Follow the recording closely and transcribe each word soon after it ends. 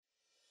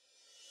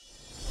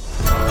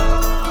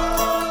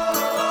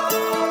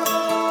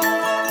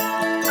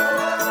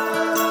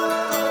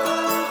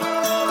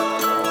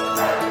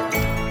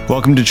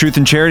Welcome to Truth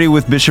and Charity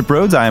with Bishop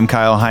Rhodes. I am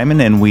Kyle Hyman,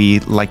 and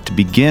we like to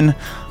begin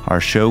our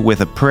show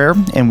with a prayer,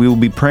 and we will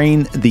be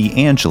praying the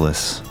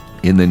Angelus.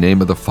 In the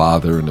name of the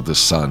Father, and of the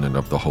Son, and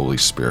of the Holy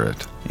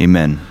Spirit.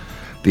 Amen.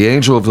 The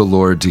angel of the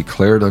Lord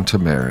declared unto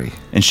Mary,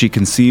 And she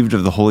conceived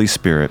of the Holy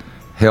Spirit.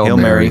 Hail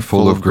Mary,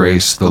 full of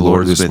grace, the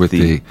Lord is with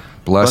thee.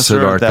 Blessed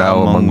art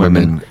thou among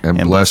women, and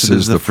blessed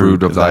is the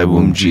fruit of thy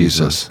womb,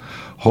 Jesus.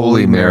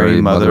 Holy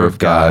Mary, Mother of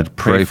God,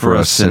 pray for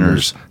us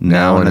sinners,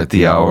 now and at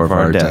the hour of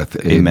our death.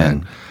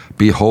 Amen.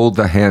 Behold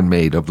the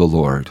handmaid of the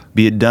Lord.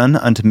 Be it done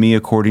unto me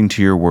according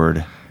to your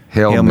word.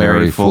 Hail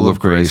Mary, full of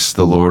grace,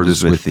 the Lord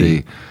is with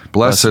thee.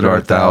 Blessed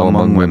art thou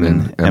among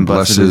women, and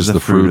blessed is the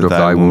fruit of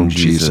thy womb,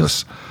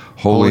 Jesus.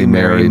 Holy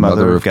Mary,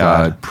 Mother of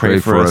God, pray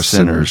for us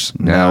sinners,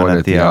 now and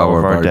at the hour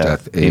of our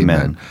death.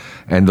 Amen.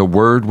 And the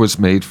Word was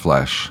made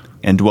flesh,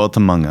 and dwelt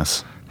among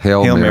us.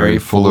 Hail Mary,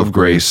 full of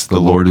grace, the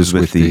Lord is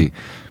with thee.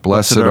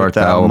 Blessed art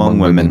thou among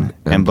women,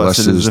 and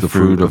blessed is the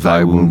fruit of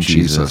thy womb,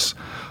 Jesus.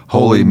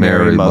 Holy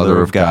Mary,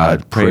 Mother of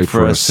God, pray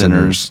for us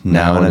sinners,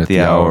 now and at the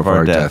hour of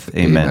our death.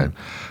 Amen.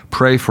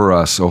 Pray for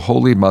us, O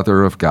Holy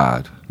Mother of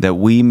God, that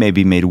we may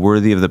be made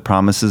worthy of the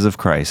promises of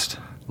Christ.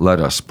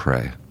 Let us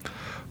pray.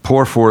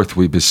 Pour forth,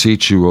 we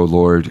beseech you, O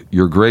Lord,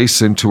 your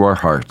grace into our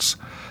hearts,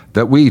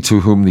 that we,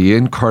 to whom the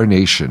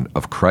incarnation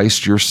of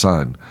Christ your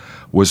Son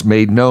was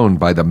made known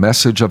by the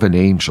message of an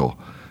angel,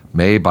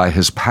 may by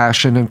his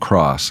passion and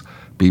cross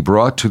be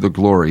brought to the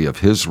glory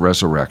of his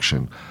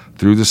resurrection,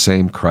 through the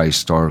same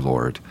Christ our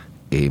Lord.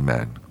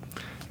 Amen.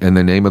 In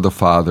the name of the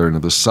Father, and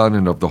of the Son,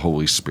 and of the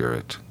Holy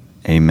Spirit.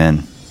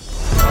 Amen.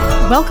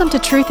 Welcome to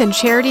Truth and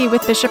Charity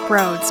with Bishop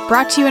Rhodes,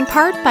 brought to you in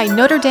part by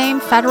Notre Dame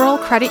Federal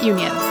Credit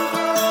Union.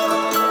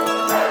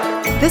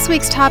 This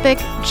week's topic,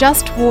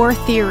 just war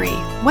theory.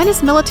 When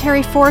is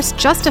military force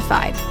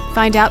justified?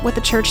 Find out what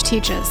the church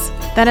teaches.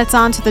 Then it's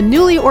on to the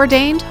newly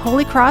ordained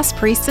Holy Cross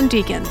priests and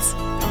deacons.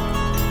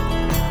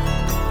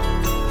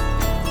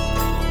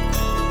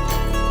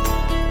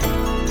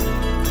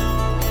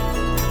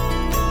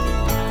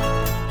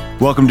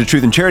 Welcome to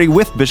Truth and Charity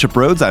with Bishop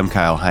Rhodes. I'm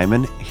Kyle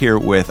Hyman, here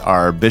with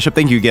our bishop.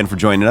 Thank you again for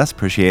joining us.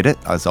 Appreciate it,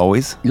 as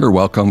always. You're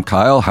welcome,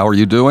 Kyle. How are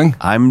you doing?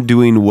 I'm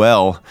doing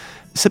well.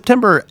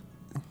 September,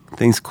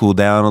 things cool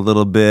down a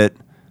little bit.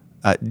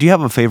 Do you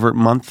have a favorite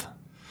month?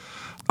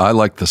 I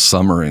like the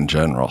summer in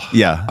general.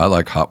 Yeah. I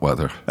like hot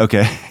weather.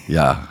 Okay.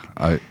 Yeah.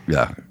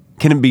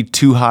 Can it be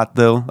too hot,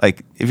 though?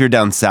 Like, if you're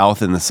down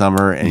south in the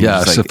summer? And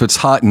yes, if it's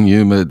hot and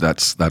humid,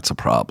 that's a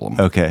problem.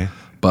 Okay.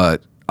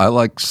 But I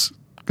like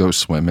go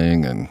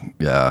swimming, and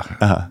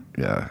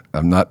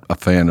I'm not a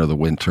fan of the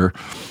winter.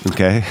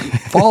 Okay.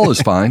 Fall is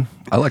fine.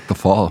 I like the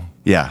fall.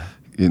 Yeah.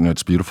 You know,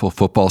 it's beautiful.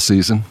 Football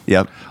season.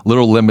 Yep. A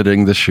little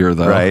limiting this year,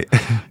 though. Right.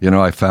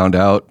 I found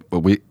out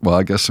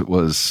I guess it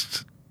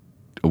was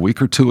a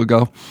week or two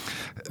ago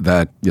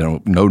that, no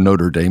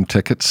Notre Dame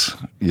tickets,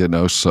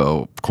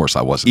 so of course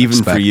I wasn't even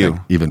expecting. For you.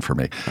 Even for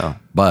me. Oh.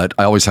 But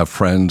I always have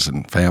friends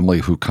and family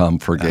who come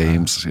for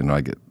games.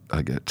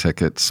 I get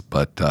tickets,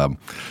 but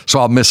so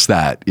I'll miss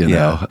that,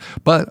 Yeah.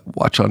 But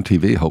watch on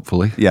TV,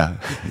 hopefully. Yeah.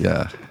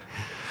 Yeah.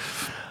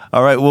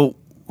 All right. Well,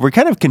 we're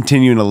kind of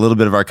continuing a little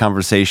bit of our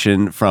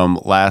conversation from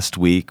last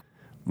week.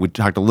 We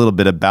talked a little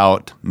bit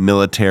about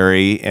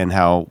military and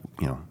how,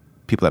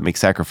 people that make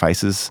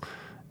sacrifices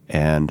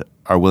and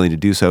are willing to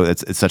do so,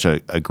 it's such a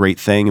great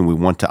thing, and we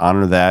want to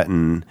honor that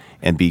and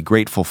be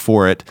grateful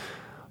for it.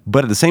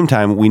 But at the same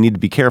time, we need to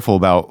be careful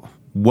about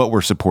what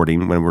we're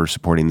supporting when we're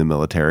supporting the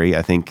military.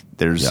 I think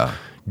there's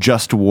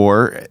just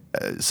war.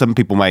 Some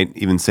people might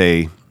even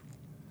say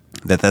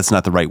that that's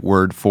not the right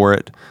word for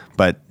it,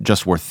 but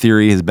just war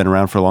theory has been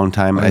around for a long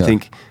time. I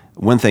think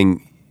one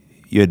thing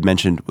you had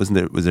mentioned, was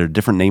there a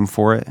different name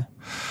for it?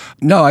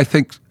 No, I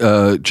think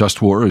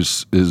just war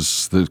is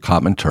the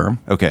common term.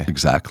 Okay.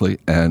 Exactly.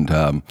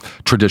 And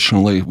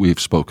traditionally, we've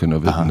spoken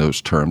of it in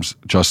those terms,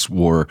 just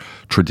war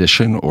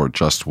tradition or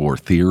just war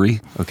theory.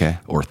 Okay.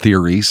 Or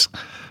theories,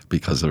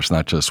 because there's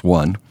not just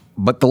one.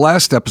 But the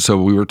last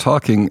episode, we were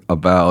talking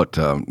about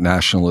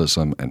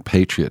nationalism and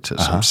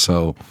patriotism.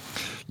 So,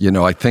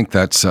 I think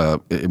that's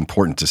an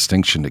important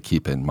distinction to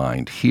keep in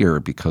mind here,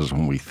 because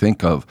when we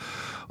think of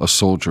a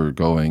soldier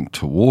going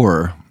to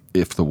war,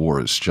 if the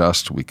war is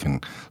just, we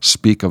can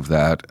speak of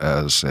that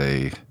as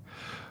a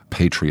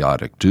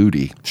patriotic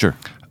duty. Sure.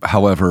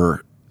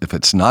 However, if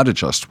it's not a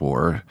just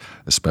war,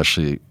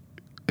 especially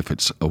if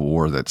it's a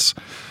war that's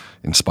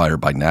inspired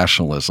by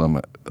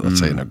nationalism, let's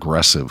say an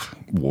aggressive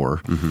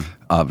war,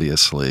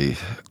 obviously,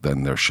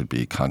 then there should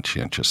be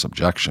conscientious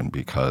objection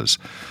because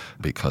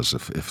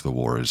if the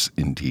war is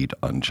indeed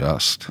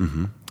unjust.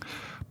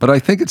 But I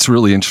think it's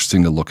really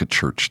interesting to look at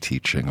church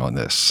teaching on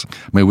this.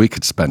 I mean, we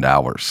could spend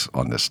hours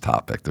on this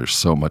topic. There's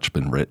so much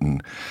been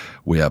written.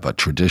 We have a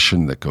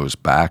tradition that goes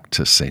back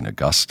to St.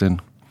 Augustine,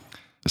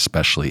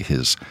 especially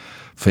his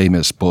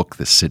famous book,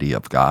 The City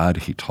of God.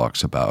 He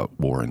talks about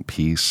war and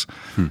peace.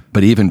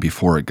 But even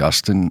before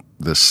Augustine,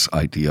 this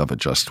idea of a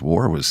just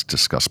war was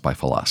discussed by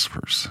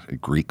philosophers,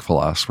 Greek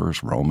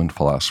philosophers, Roman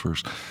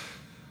philosophers.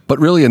 But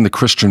really, in the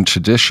Christian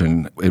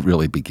tradition, it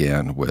really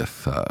began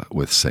with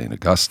St.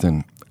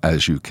 Augustine.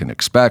 As you can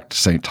expect,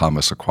 St.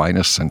 Thomas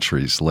Aquinas,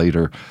 centuries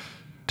later,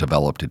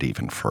 developed it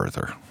even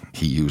further.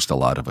 He used a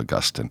lot of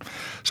Augustine.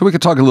 So we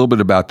could talk a little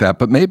bit about that,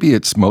 but maybe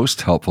it's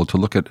most helpful to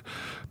look at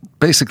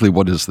basically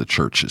what is the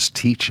Church's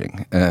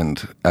teaching.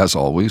 And as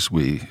always,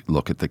 we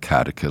look at the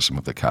Catechism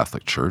of the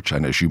Catholic Church.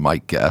 And as you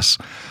might guess,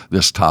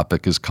 this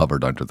topic is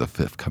covered under the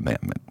Fifth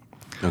Commandment.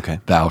 Okay.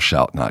 Thou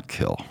shalt not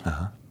kill.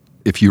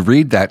 If you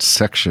read that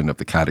section of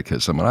the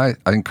Catechism, and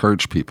I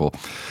encourage people,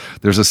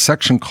 there's a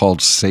section called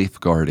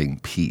Safeguarding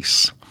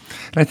Peace.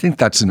 And I think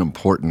that's an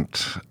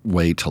important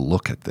way to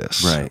look at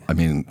this. Right. I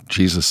mean,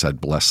 Jesus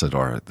said, "Blessed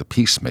are the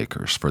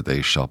peacemakers, for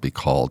they shall be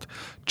called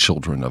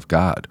children of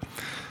God."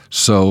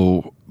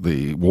 So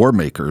the war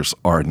makers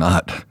are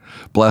not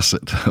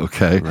blessed,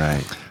 okay?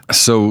 Right.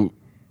 So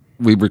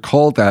we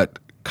recall that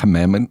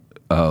commandment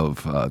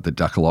of the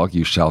Decalogue,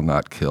 "You shall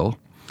not kill."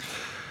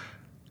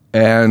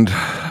 And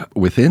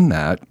within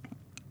that,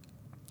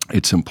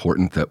 it's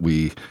important that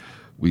we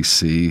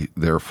see,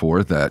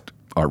 therefore, that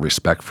our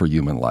respect for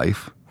human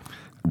life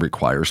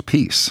requires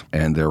peace,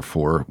 and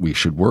therefore we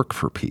should work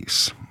for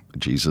peace.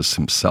 Jesus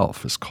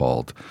himself is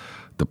called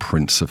the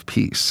Prince of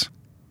Peace,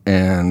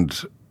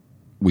 and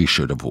we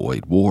should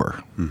avoid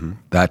war.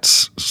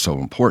 That's so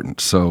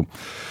important. So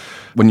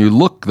when you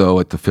look,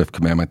 though, at the Fifth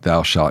Commandment,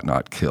 "Thou shalt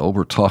not kill,"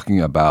 we're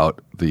talking about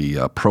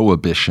the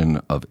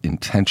prohibition of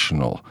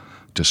intentional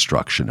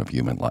destruction of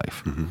human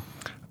life.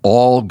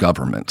 All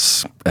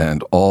governments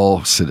and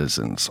all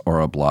citizens are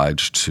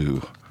obliged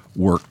to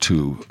work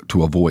to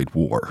avoid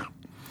war.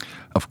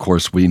 Of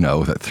course, we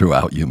know that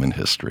throughout human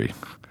history,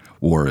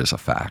 war is a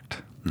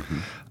fact.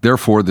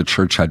 Therefore, the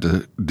Church had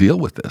to deal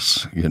with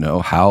this. You know,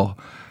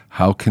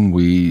 how can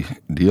we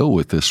deal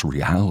with this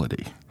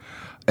reality?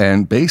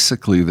 And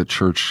basically, the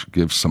Church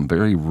gives some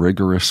very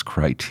rigorous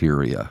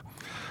criteria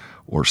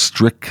or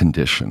strict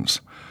conditions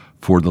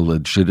for the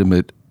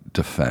legitimate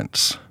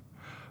defense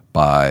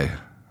by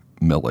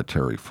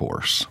military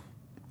force.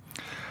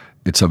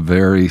 It's a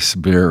very,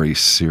 very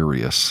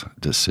serious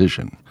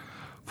decision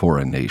for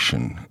a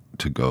nation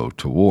to go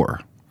to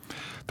war.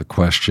 The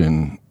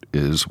question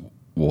is,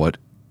 what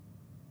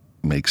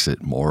makes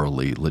it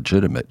morally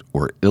legitimate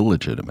or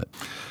illegitimate?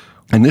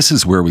 And this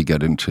is where we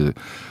get into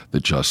the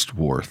just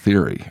war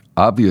theory.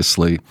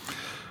 Obviously,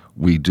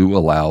 we do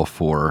allow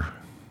for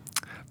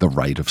the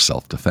right of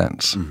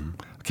self-defense.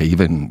 Okay,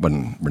 even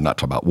when we're not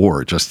talking about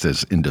war, just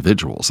as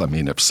individuals. I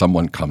mean, if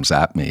someone comes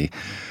at me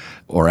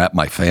or at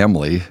my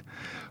family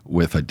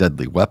with a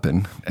deadly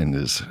weapon and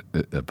is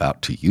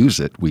about to use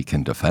it, we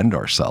can defend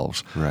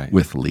ourselves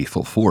with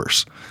lethal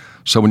force.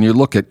 So when you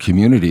look at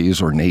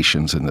communities or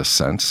nations in this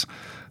sense,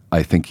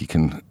 I think you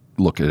can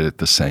look at it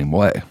the same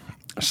way.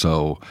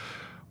 So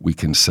we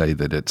can say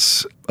that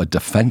it's a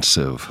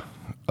defensive,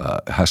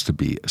 has to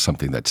be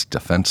something that's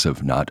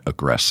defensive, not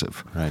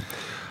aggressive. Right.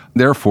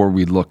 Therefore,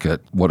 we look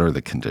at what are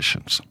the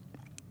conditions.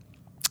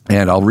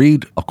 And I'll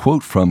read a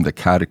quote from the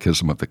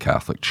Catechism of the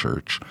Catholic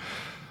Church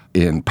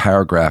in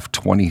paragraph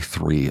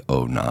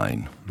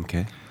 2309.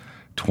 Okay.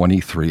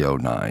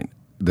 2309.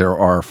 There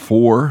are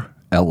 4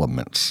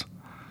 elements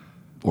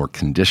or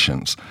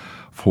conditions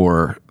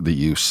for the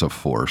use of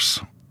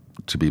force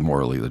to be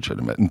morally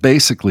legitimate. And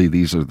basically,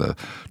 these are the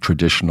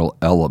traditional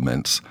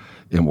elements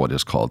in what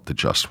is called the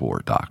just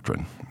war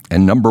doctrine.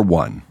 And number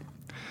 1,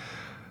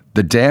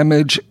 the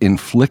damage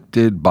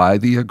inflicted by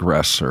the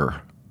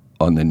aggressor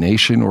on the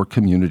nation or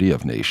community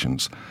of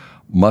nations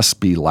must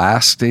be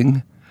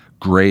lasting,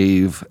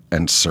 grave,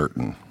 and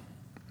certain.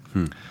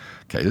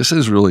 Okay, this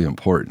is really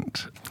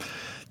important.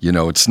 You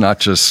know, it's not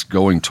just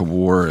going to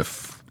war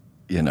if,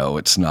 you know,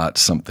 it's not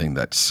something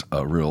that's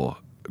a real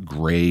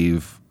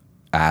grave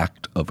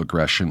act of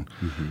aggression.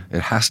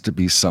 It has to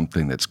be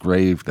something that's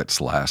grave, that's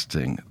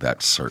lasting,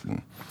 that's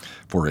certain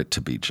for it to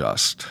be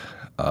just.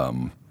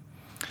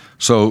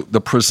 So the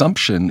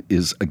presumption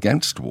is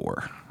against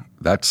war.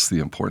 That's the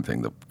important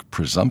thing. The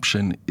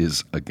presumption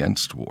is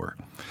against war.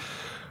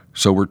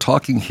 So we're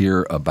talking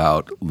here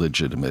about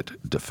legitimate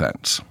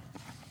defense.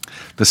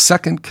 The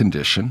second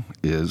condition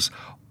is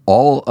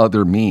all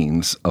other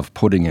means of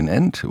putting an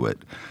end to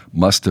it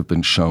must have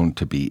been shown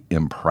to be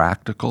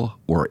impractical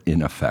or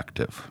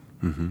ineffective.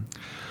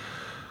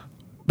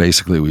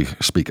 Basically, we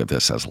speak of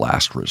this as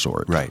last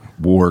resort. Right.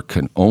 War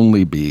can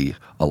only be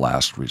a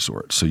last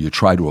resort. So you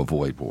try to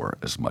avoid war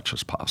as much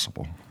as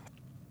possible.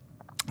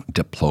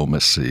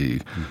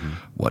 Diplomacy,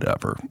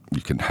 whatever.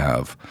 You can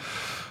have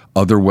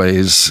other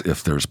ways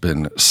if there's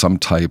been some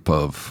type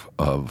of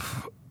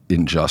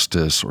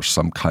injustice or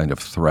some kind of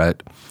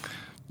threat.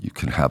 You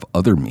can have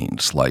other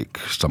means, like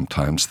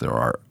sometimes there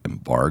are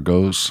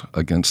embargoes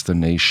against the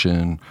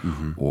nation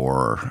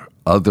or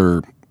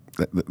other.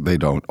 They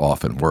don't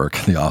often work.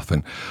 They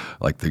often,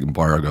 like the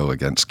embargo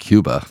against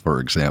Cuba, for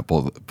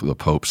example, the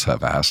popes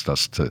have asked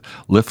us to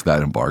lift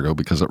that embargo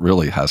because it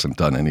really hasn't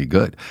done any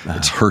good.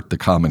 It's hurt the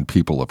common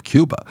people of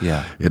Cuba.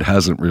 Yeah. It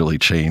hasn't really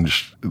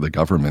changed the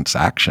government's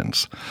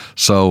actions.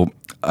 So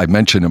I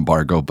mentioned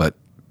embargo, but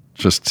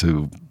just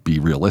to be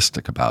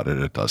realistic about it,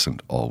 it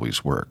doesn't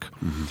always work.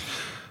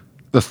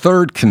 The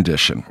third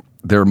condition,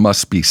 there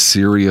must be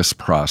serious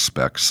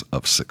prospects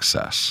of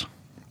success.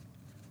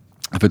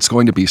 If it's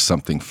going to be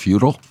something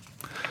futile,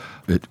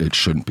 it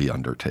shouldn't be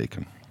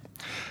undertaken.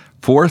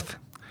 Fourth,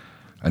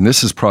 and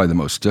this is probably the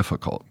most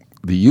difficult,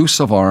 the use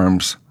of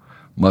arms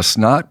must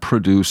not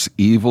produce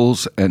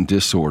evils and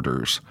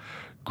disorders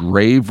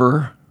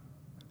graver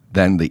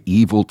than the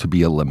evil to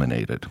be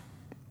eliminated.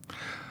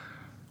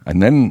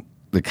 And then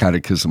the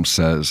Catechism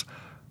says,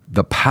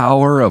 the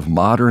power of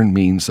modern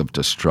means of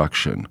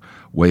destruction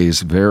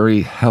weighs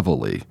very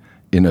heavily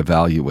in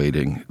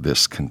evaluating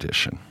this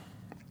condition.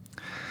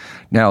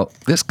 Now,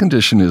 this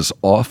condition is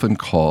often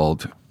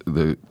called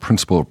the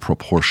principle of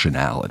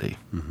proportionality.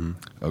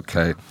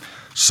 Okay?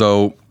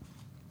 So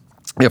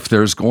if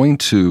you're going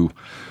to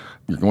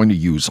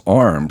use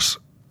arms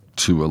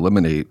to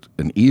eliminate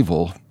an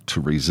evil,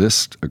 to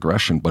resist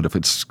aggression, but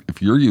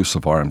if your use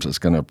of arms is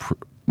going to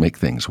make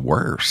things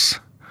worse,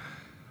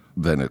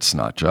 then it's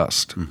not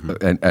just.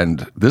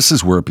 And this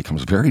is where it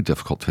becomes very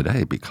difficult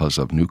today because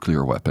of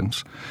nuclear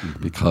weapons,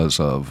 because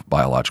of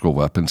biological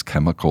weapons,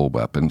 chemical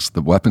weapons,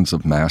 the weapons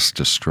of mass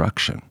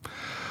destruction.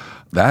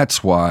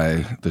 That's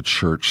why the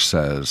Church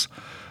says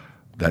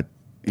that,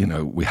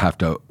 we have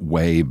to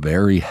weigh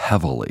very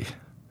heavily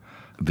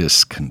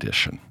this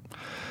condition.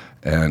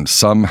 And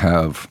some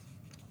have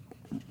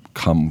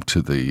come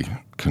to the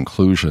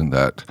conclusion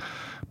that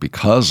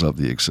because of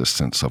the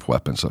existence of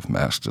weapons of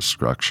mass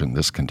destruction,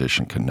 this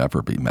condition can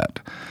never be met.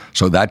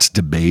 So that's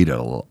debated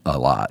a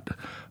lot.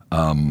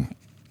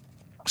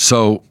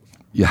 So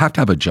you have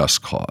to have a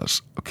just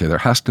cause. Okay, there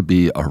has to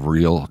be a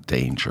real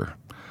danger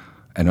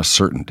and a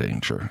certain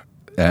danger,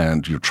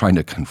 and you're trying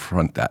to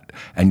confront that.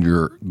 And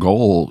your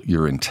goal,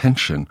 your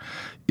intention,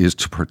 is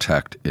to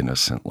protect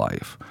innocent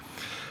life.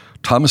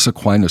 Thomas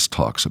Aquinas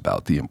talks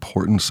about the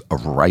importance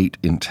of right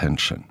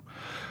intention.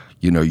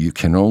 You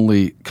can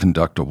only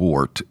conduct a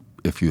war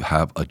if you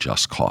have a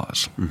just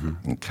cause.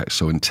 Okay,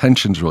 so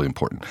intention is really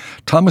important.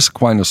 Thomas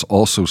Aquinas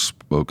also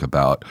spoke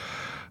about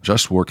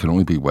just war can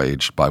only be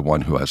waged by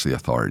one who has the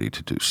authority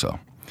to do so.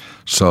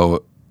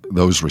 So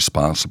those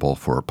responsible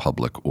for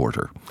public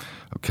order,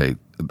 okay,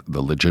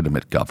 the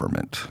legitimate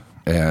government.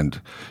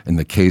 And in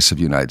the case of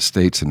the United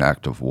States, an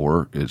act of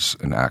war is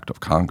an act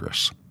of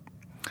Congress.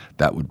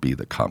 That would be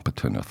the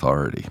competent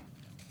authority.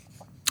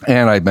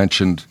 And I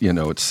mentioned,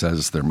 it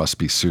says there must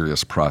be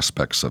serious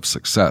prospects of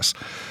success.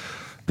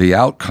 The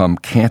outcome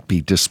can't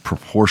be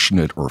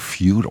disproportionate or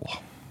futile,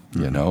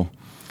 Is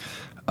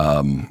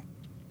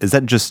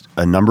that just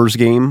a numbers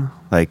game?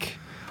 Like,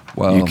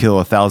 you kill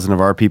 1,000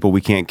 of our people,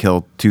 we can't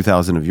kill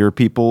 2,000 of your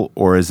people?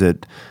 Or is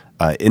it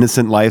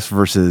innocent lives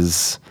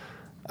versus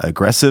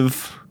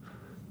aggressive?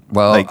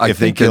 Well, like if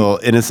they kill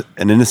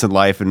an innocent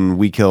life and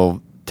we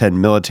kill 10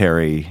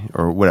 military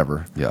or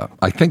whatever. Yeah,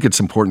 I think it's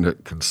important to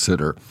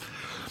consider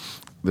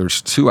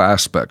there's two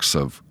aspects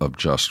of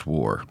just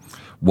war.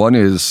 One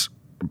is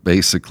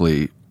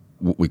basically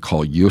what we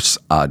call jus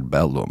ad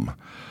bellum.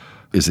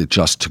 Is it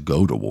just to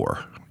go to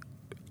war?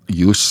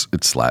 Jus,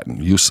 it's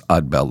Latin, jus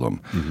ad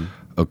bellum.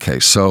 Okay,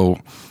 so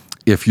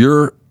if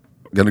you're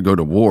going to go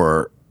to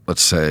war,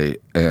 let's say,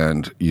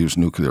 and use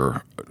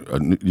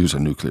a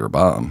nuclear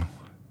bomb,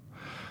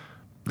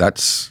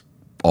 that's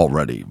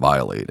already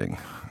violating,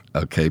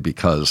 okay,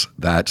 because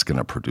that's going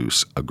to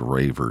produce a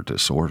graver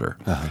disorder.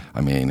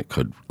 I mean, it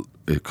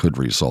could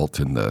result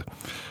in the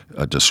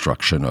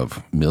destruction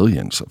of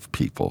millions of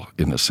people,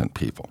 innocent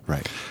people.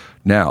 Right.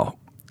 Now,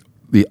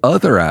 the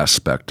other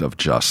aspect of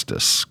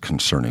justice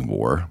concerning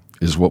war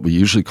is what we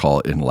usually call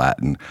in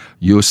Latin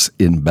jus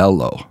in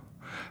bello.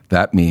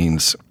 That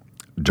means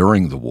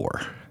during the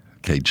war,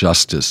 okay,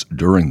 justice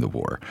during the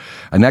war.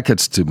 And that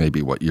gets to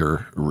maybe what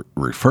you're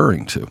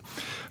referring to.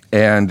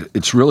 And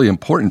it's really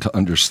important to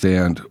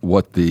understand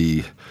what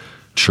the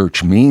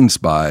Church means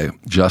by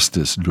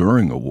justice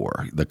during a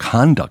war, the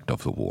conduct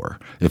of the war,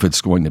 if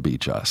it's going to be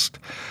just.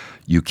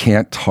 You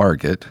can't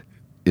target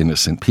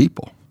innocent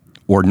people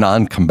or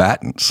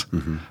non-combatants,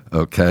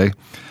 okay?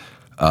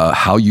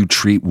 How you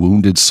treat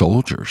wounded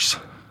soldiers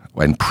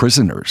and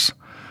prisoners,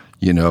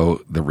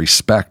 the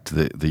respect,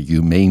 the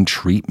humane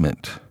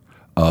treatment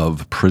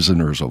of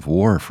prisoners of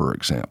war, for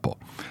example.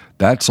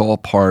 That's all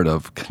part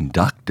of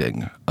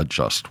conducting a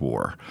just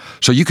war.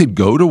 So you could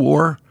go to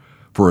war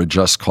for a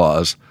just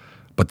cause,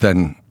 but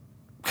then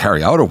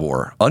carry out a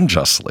war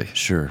unjustly.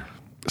 Sure.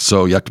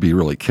 So you have to be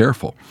really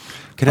careful.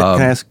 Can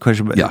I ask a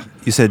question? Yeah.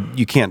 You said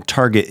you can't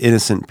target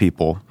innocent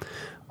people,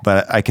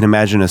 but I can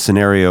imagine a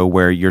scenario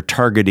where you're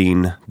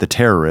targeting the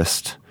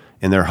terrorist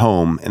in their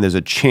home, and there's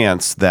a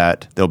chance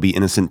that there'll be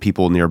innocent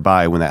people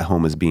nearby when that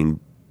home is being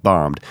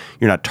bombed.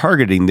 You're not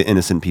targeting the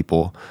innocent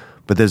people,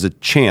 but there's a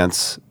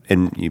chance,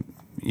 and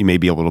you may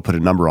be able to put a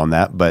number on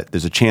that, but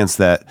there's a chance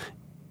that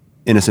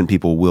innocent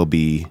people will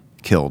be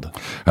killed.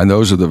 And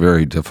those are the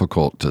very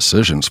difficult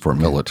decisions for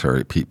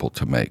military people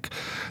to make.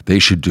 They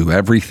should do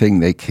everything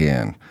they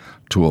can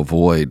to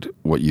avoid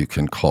what you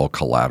can call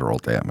collateral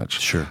damage,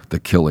 Sure. the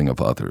killing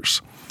of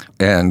others.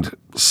 And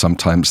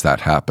sometimes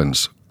that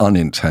happens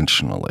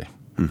unintentionally.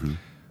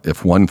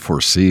 If one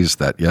foresees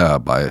that,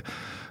 by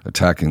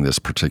attacking this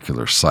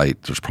particular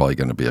site, there's probably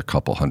going to be a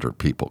couple hundred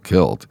people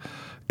killed,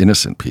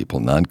 innocent people,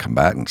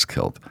 non-combatants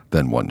killed,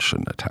 then one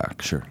shouldn't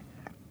attack. Sure.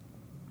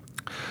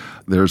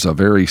 There's a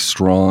very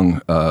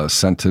strong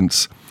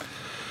sentence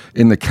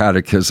in the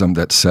Catechism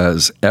that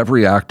says,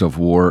 every act of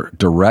war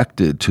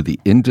directed to the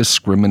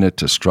indiscriminate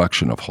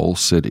destruction of whole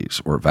cities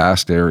or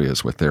vast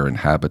areas with their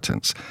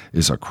inhabitants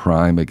is a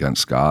crime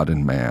against God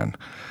and man,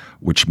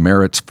 which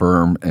merits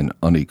firm and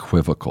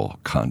unequivocal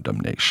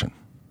condemnation.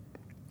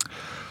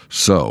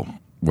 So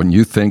when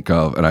you think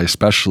of, and I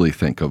especially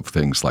think of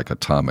things like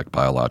atomic,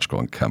 biological,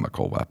 and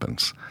chemical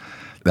weapons,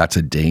 that's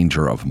a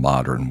danger of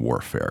modern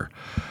warfare.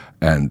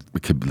 And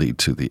it could lead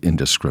to the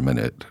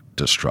indiscriminate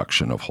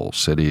destruction of whole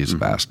cities,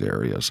 vast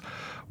areas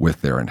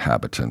with their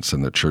inhabitants.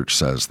 And the Church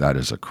says that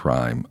is a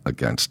crime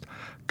against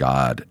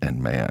God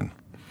and man.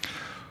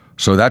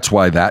 So that's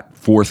why that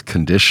fourth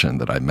condition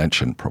that I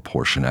mentioned,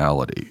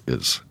 proportionality,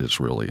 is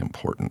really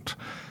important.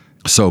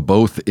 So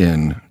both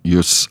in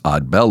jus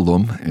ad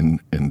bellum,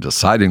 in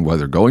deciding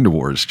whether going to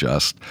war is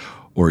just,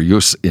 or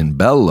jus in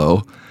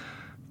bello,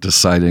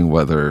 deciding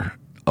whether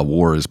a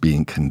war is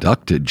being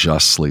conducted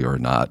justly or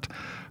not,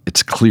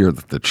 it's clear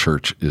that the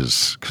Church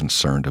is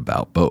concerned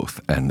about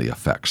both and the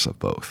effects of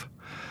both.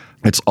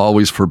 It's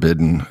always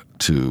forbidden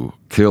to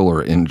kill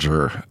or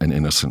injure an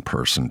innocent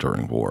person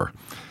during war.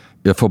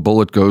 If a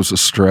bullet goes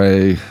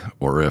astray,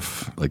 or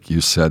if, like you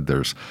said,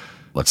 there's,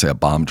 let's say, a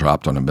bomb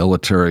dropped on a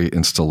military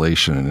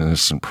installation, an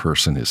innocent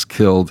person is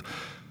killed,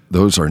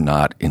 those are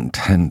not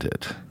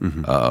intended.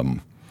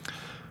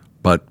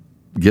 But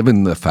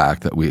given the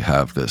fact that we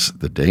have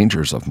the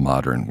dangers of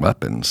modern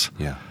weapons,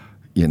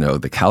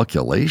 the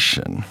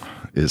calculation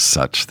is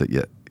such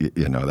that,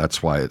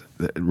 that's why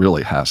it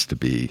really has to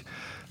be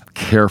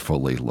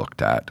carefully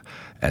looked at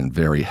and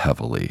very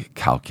heavily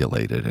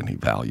calculated and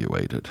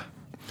evaluated.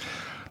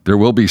 There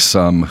will be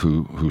some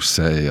who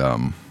say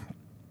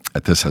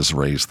that this has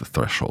raised the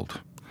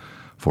threshold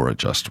for a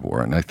just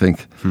war. And I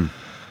think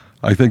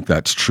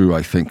that's true.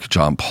 I think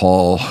John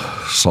Paul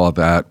saw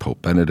that.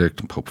 Pope Benedict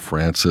and Pope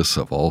Francis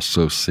have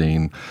also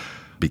seen,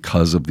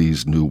 because of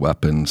these new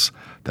weapons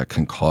that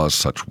can cause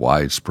such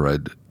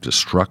widespread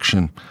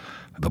destruction,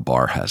 the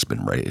bar has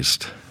been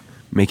raised.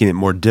 Making it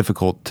more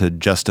difficult to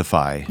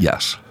justify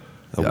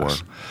a war.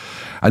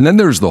 And then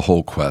there's the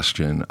whole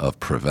question of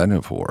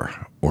preventive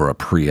war or a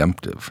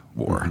preemptive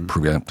war,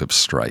 preemptive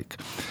strike.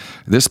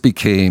 This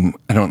became,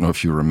 I don't know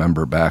if you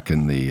remember back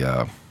in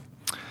the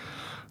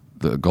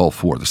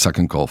Gulf War, the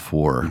second Gulf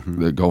War,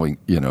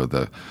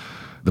 the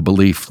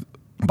belief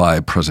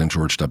by President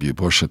George W.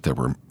 Bush that there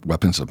were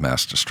weapons of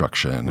mass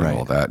destruction and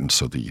all that, and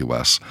so the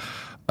U.S.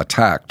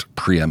 attacked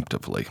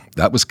preemptively.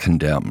 That was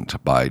condemned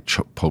by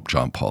Pope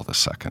John Paul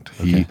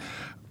II. He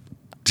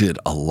did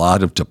a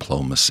lot of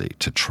diplomacy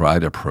to try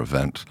to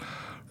prevent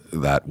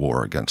that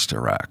war against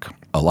Iraq.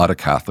 A lot of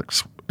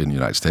Catholics in the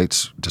United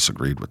States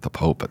disagreed with the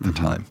Pope at the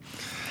time.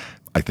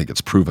 I think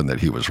it's proven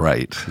that he was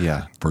right.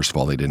 First of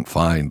all, they didn't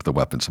find the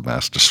weapons of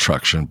mass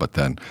destruction, but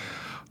then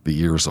the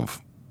years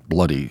of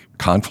bloody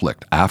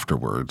conflict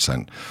afterwards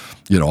and,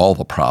 all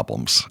the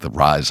problems, the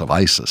rise of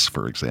ISIS,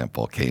 for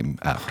example, came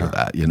after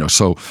that,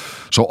 So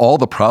all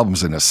the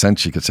problems, in a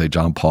sense, you could say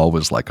John Paul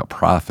was like a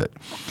prophet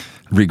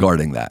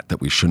regarding that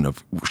we shouldn't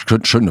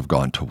have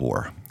gone to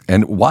war.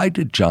 And why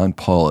did John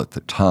Paul at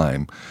the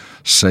time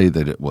say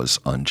that it was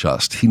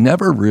unjust? He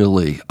never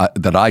really,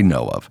 that I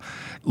know of,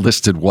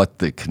 listed what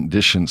the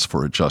conditions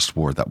for a just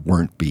war that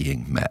weren't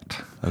being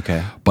met.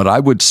 Okay. But I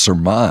would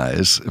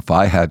surmise, if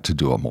I had to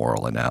do a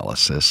moral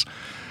analysis,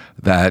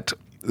 that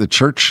the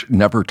Church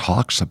never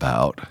talks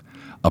about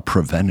a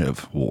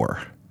preventive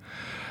war.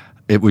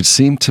 It would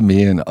seem to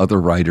me, and other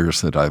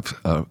writers that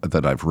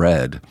I've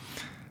read,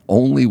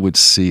 only would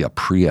see a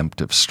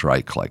preemptive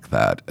strike like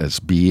that as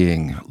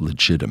being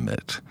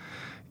legitimate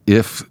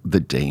if the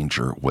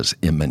danger was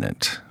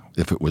imminent,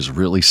 if it was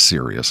really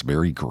serious,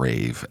 very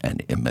grave,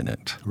 and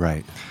imminent.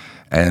 Right.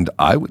 And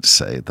I would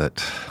say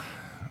that,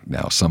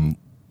 now some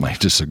might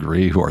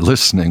disagree who are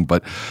listening,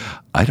 but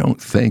I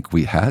don't think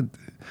we had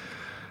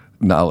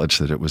knowledge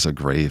that it was a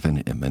grave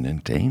and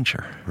imminent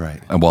danger.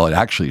 Right. And while it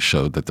actually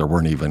showed that there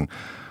weren't even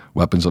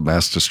weapons of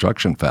mass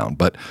destruction found,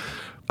 but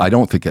I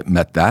don't think it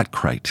met that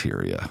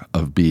criteria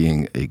of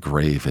being a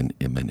grave and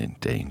imminent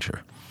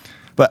danger.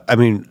 But, I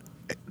mean,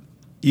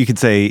 you could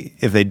say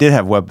if they did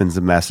have weapons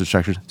of mass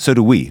destruction, so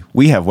do we.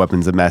 We have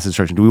weapons of mass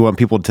destruction. Do we want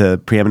people to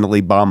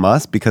preeminently bomb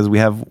us because we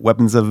have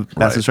weapons of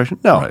mass destruction?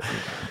 No.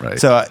 Right.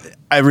 So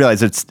I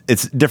realize it's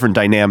different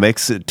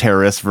dynamics,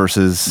 terrorists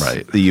versus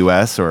the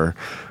U.S. or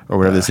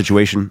whatever the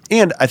situation.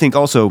 And I think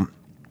also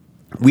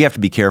we have to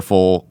be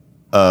careful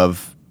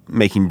of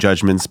making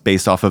judgments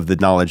based off of the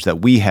knowledge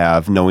that we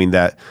have, knowing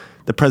that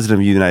the President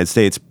of the United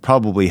States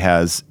probably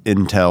has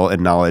intel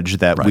and knowledge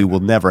that we will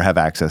never have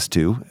access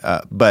to.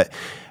 But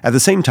at the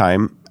same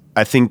time,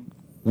 I think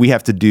we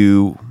have to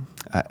do,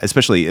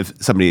 especially if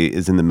somebody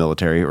is in the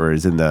military or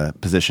is in the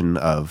position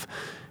of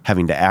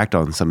having to act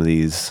on some of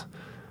these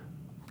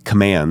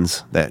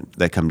commands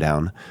that come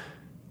down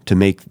to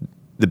make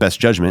the best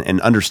judgment,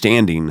 and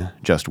understanding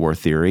just war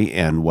theory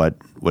and what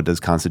does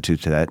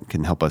constitute to that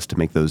can help us to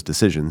make those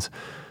decisions.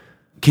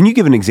 Can you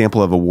give an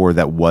example of a war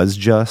that was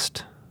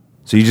just?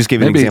 So you just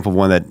gave an example of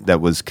one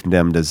that was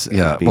condemned as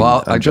being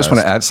unjust. I just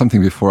want to add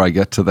something before I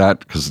get to that,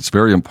 because it's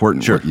very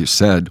important what you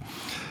said.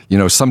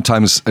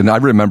 Sometimes, and I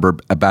remember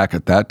back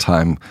at that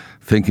time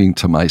thinking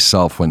to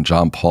myself when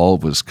John Paul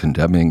was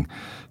condemning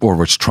or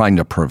was trying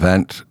to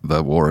prevent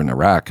the war in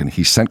Iraq, and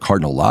he sent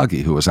Cardinal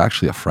Laghi, who was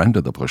actually a friend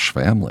of the Bush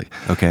family,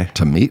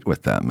 to meet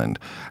with them.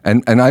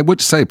 And I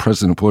would say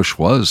President Bush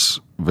was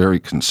very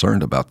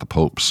concerned about the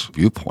Pope's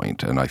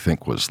viewpoint, and I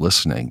think was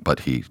listening,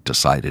 but he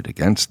decided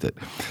against it.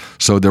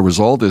 So there was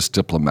all this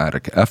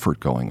diplomatic effort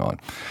going on.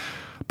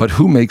 But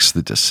who makes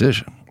the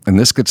decision? And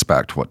this gets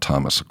back to what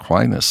Thomas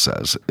Aquinas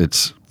says.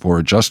 It's for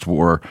a just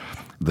war,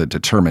 the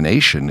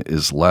determination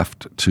is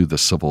left to the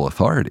civil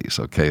authorities,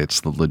 okay?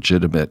 It's the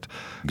legitimate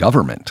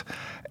government.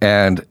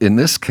 And in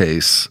this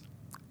case,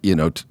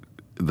 and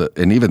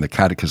even the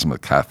Catechism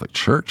of the Catholic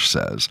Church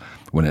says,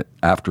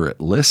 after it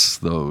lists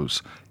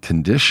those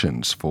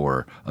conditions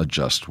for a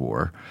just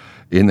war,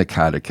 in the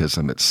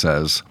Catechism it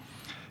says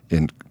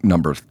in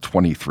number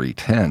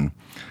 2310,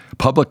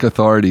 public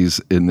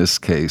authorities in this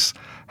case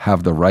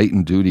have the right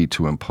and duty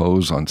to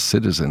impose on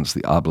citizens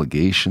the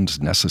obligations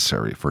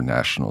necessary for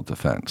national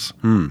defense.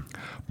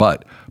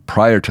 But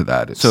prior to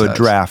that, it says... So a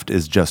draft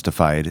is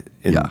justified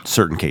in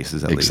certain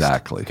cases, at least.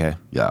 Exactly. Okay.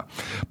 Yeah.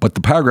 But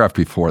the paragraph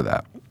before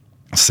that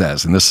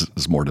says, and this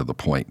is more to the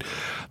point,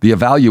 the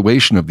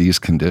evaluation of these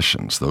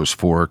conditions, those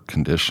 4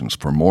 conditions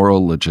for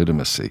moral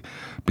legitimacy,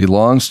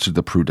 belongs to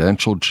the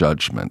prudential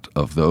judgment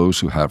of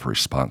those who have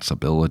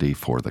responsibility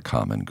for the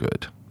common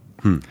good.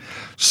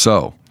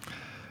 So,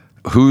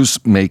 who's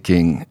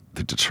making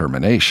the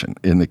determination?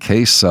 In the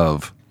case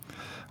of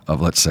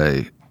let's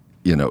say,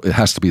 it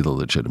has to be the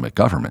legitimate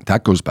government.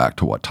 That goes back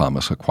to what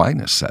Thomas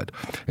Aquinas said.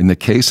 In the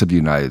case of the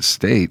United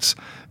States,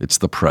 it's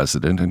the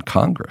president and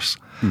Congress.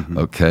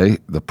 Okay?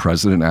 The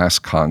president asks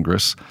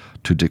Congress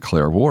to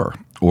declare war,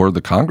 or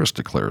the Congress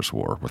declares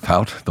war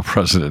without the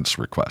president's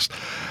request.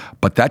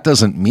 But that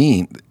doesn't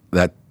mean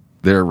that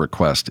their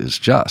request is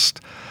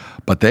just.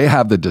 But they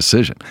have the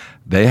decision.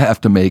 They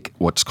have to make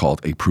what's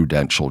called a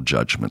prudential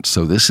judgment.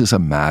 So this is a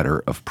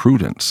matter of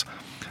prudence.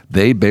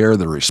 They bear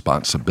the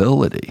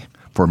responsibility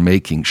for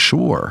making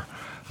sure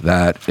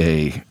that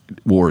a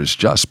war is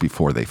just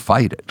before they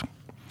fight it.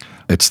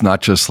 It's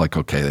not just like,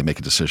 okay, they make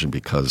a decision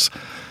because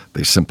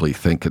they simply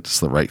think it's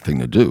the right thing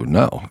to do.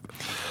 No.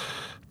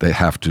 They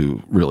have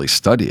to really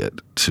study it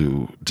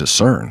to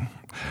discern.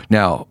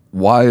 Now,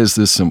 why is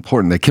this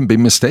important? They can be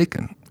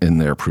mistaken in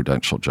their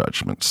prudential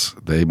judgments.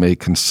 They may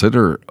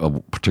consider a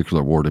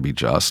particular war to be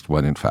just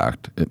when, in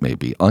fact, it may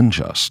be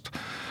unjust.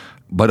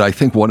 But I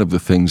think one of the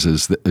things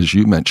is that, as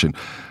you mentioned,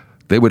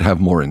 they would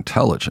have more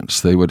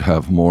intelligence. They would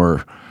have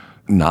more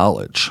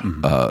knowledge,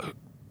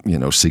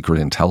 secret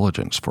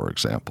intelligence, for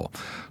example.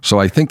 So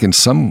I think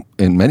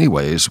in many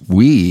ways,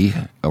 we,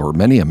 or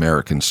many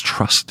Americans,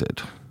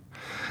 trusted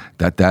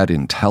that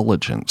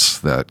intelligence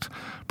that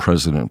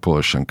President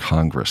Bush and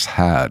Congress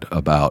had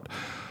about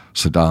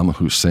Saddam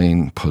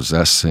Hussein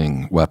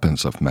possessing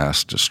weapons of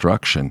mass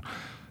destruction,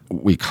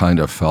 we kind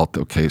of felt,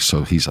 okay,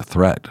 so he's a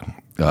threat.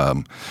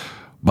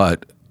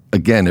 But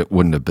again, it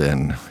wouldn't have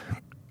been,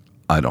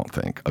 I don't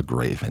think, a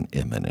grave and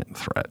imminent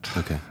threat.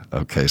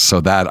 Okay, so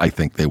that I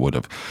think they would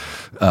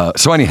have.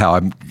 So anyhow,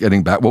 I'm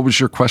getting back. What was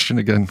your question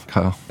again,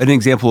 Kyle? An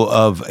example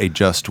of a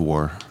just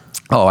war.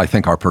 Oh, I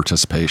think our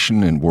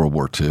participation in World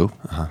War II,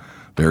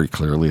 very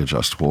clearly a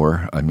just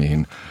war. I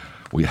mean,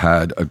 we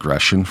had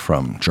aggression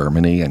from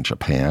Germany and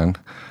Japan,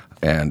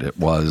 and it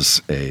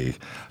was the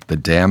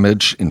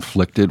damage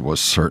inflicted was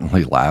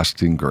certainly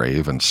lasting,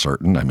 grave, and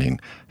certain. I mean,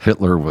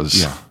 Hitler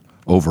was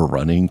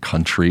overrunning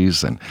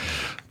countries, and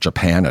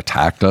Japan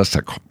attacked us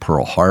at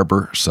Pearl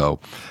Harbor, so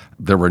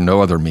there were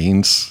no other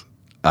means.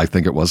 I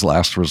think it was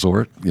last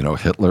resort.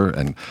 Hitler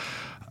and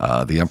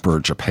the Emperor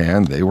of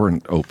Japan, they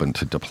weren't open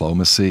to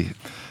diplomacy.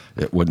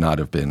 It would not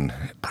have been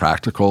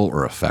practical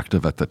or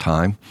effective at the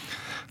time.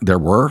 There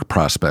were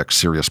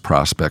serious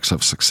prospects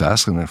of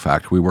success, and in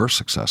fact, we were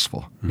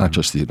successful, not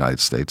just the United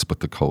States, but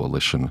the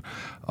coalition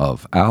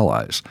of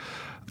allies.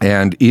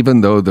 And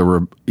even though there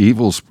were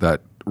evils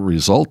that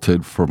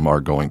resulted from our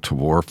going to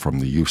war, from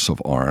the use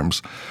of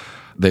arms,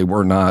 they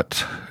were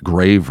not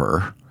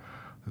graver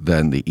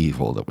than the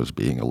evil that was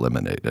being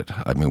eliminated.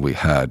 I mean, we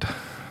had,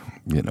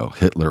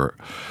 Hitler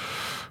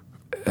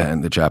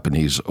and the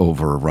Japanese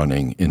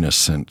overrunning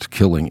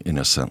killing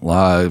innocent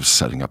lives,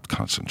 setting up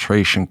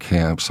concentration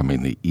camps. I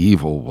mean, the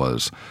evil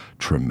was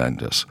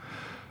tremendous.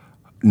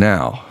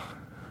 Now,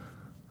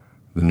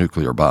 the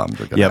nuclear bomb,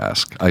 they're going to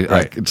ask.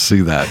 I could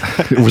see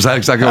that. Was that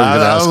exactly what you were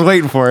going to ask? I was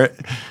waiting for it.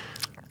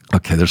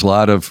 Okay, there's a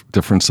lot of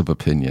difference of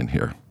opinion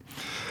here.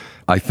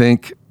 I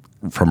think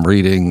from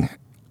reading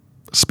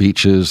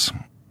speeches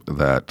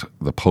that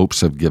the popes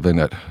have given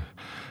at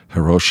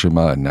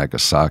Hiroshima and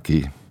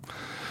Nagasaki,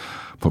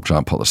 Pope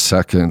John Paul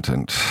II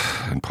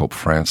and Pope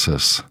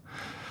Francis,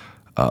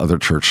 other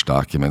church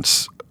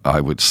documents,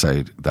 I would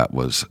say that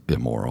was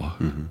immoral.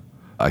 Mm-hmm.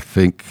 I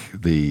think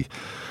the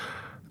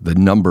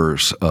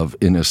numbers of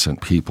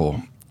innocent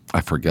people,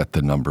 I forget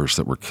the numbers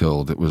that were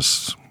killed. It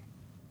was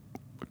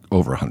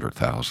over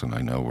 100,000,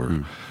 I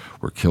know,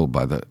 were killed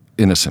by the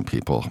innocent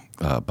people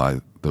by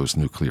those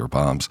nuclear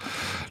bombs.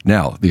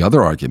 Now, the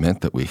other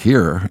argument that we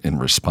hear in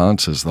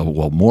response is,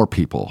 more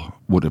people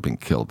would have been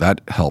killed.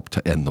 That helped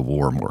to end the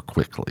war more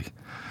quickly.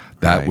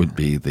 That would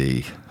be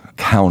the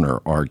counter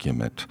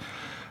argument.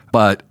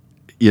 But,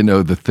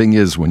 the thing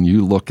is, when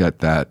you look at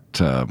that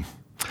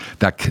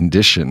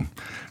condition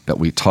that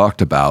we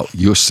talked about,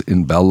 jus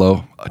in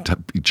bello, to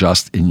be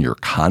just in your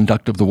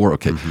conduct of the war.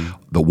 Okay,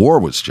 the war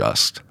was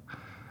just.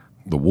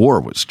 The war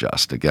was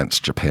just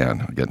against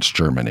Japan, against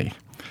Germany.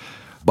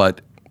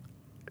 But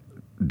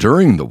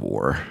during the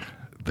war,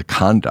 the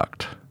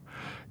conduct,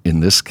 in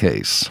this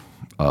case,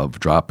 of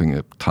dropping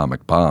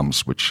atomic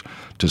bombs, which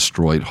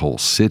destroyed whole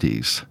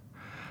cities,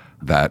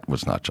 that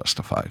was not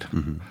justified.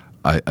 Mm-hmm.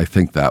 I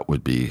think that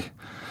would be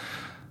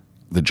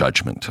the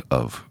judgment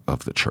of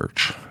the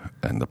church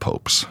and the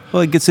popes.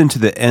 Well, it gets into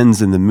the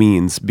ends and the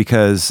means,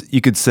 because you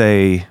could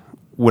say,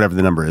 whatever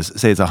the number is,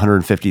 say it's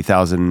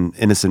 150,000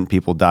 innocent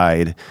people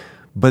died,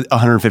 but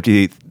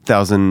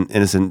 150,000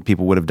 innocent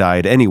people would have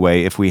died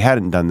anyway if we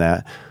hadn't done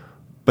that.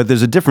 But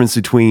there's a difference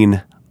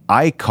between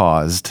I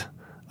caused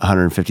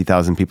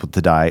 150,000 people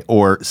to die,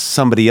 or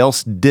somebody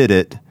else did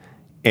it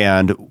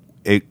and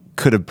it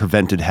could have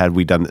prevented had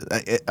we done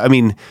it. I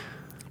mean,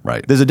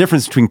 right. There's a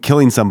difference between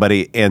killing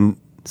somebody and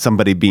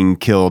somebody being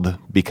killed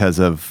because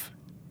of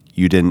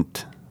you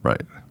didn't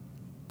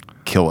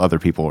kill other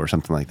people or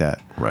something like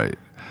that. Right.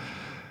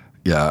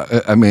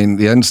 Yeah, I mean,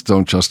 the ends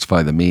don't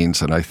justify the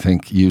means, and I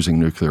think using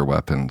nuclear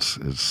weapons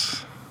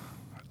is,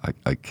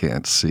 I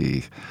can't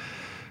see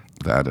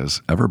that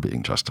as ever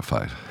being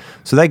justified.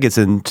 So that gets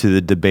into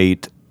the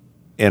debate,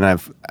 and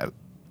I've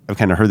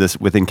kind of heard this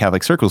within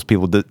Catholic circles,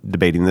 people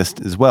debating this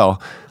as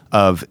well,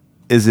 of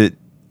is it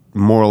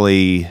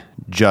morally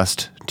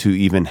just to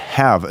even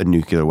have a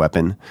nuclear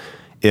weapon?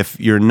 If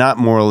you're not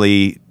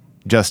morally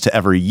just to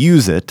ever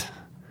use it,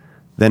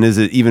 then is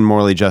it even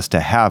morally just to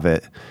have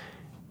it?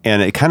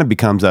 And it kind of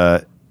becomes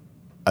a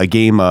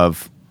game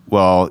of,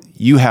 well,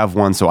 you have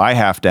one, so I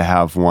have to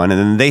have one, and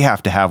then they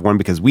have to have one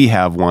because we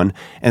have one.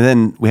 And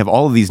then we have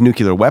all of these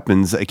nuclear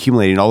weapons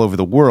accumulating all over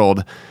the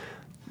world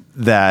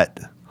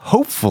that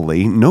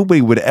hopefully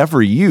nobody would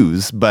ever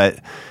use. But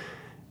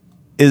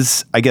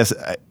I guess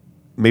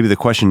maybe the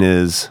question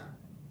is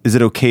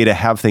it okay to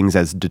have things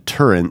as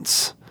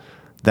deterrents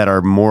that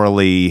are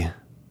morally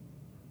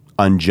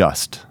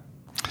unjust?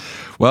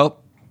 Well,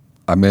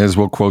 I may as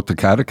well quote the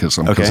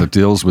Catechism because it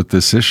deals with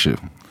this issue.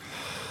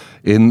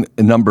 In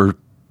number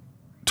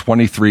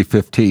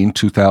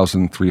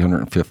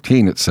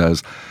 2315, it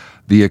says,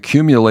 the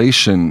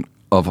accumulation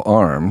of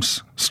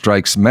arms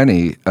strikes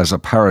many as a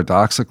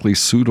paradoxically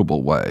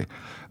suitable way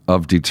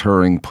of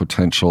deterring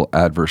potential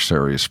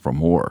adversaries from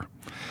war.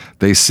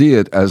 They see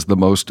it as the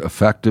most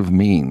effective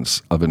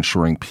means of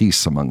ensuring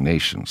peace among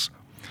nations.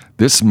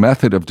 This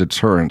method of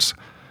deterrence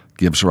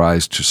gives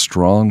rise to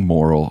strong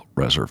moral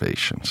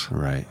reservations.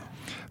 Right.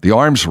 The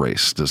arms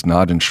race does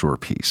not ensure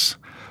peace.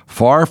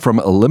 Far from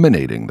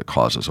eliminating the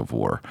causes of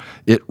war,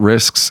 it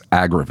risks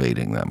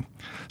aggravating them.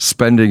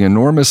 Spending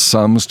enormous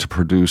sums to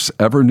produce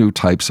ever new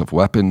types of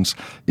weapons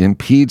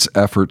impedes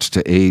efforts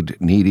to aid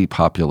needy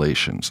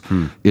populations.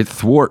 It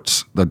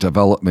thwarts the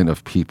development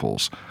of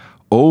peoples.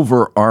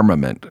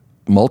 Over-armament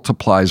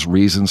multiplies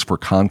reasons for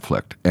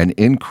conflict and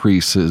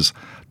increases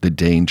the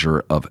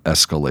danger of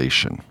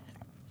escalation.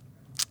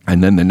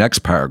 And then the next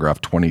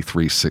paragraph,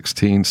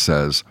 2316,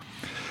 says,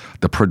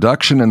 the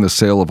production and the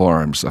sale of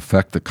arms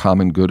affect the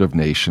common good of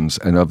nations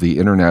and of the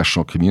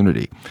international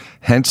community.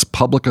 Hence,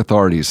 public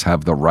authorities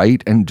have the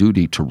right and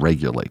duty to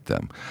regulate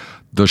them.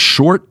 The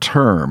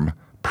short-term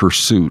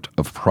pursuit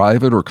of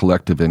private or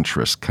collective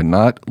interests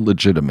cannot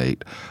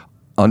legitimate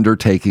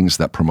undertakings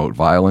that promote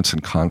violence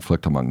and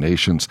conflict among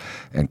nations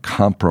and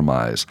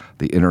compromise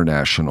the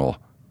international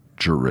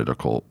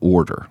juridical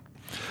order.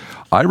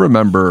 I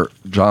remember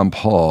John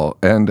Paul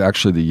and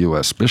actually the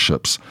U.S.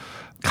 bishops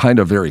kind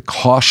of very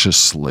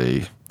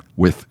cautiously,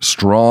 with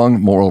strong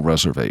moral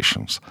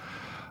reservations,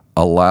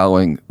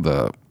 allowing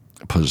the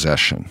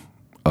possession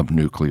of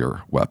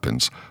nuclear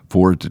weapons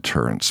for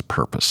deterrence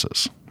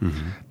purposes.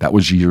 Mm-hmm. That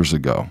was years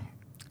ago.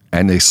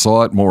 And they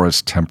saw it more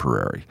as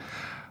temporary.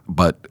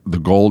 But the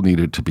goal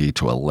needed to be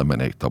to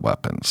eliminate the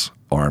weapons,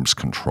 arms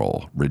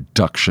control,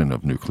 reduction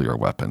of nuclear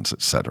weapons,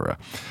 etc.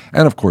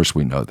 And of course,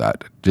 we know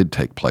that did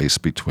take place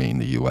between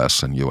the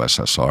U.S. and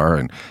USSR,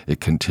 and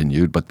it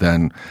continued. But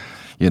then,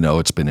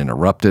 it's been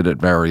interrupted at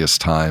various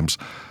times.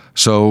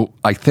 So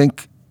I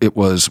think it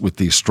was with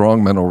these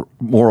strong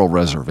moral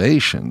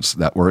reservations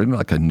that we're in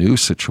like a new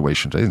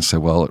situation today and say,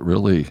 well,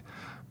 we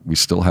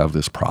still have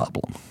this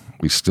problem.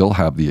 We still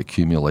have the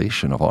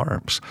accumulation of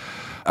arms.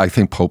 I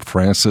think Pope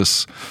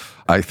Francis,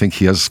 I think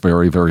he has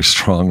very, very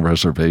strong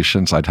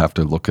reservations. I'd have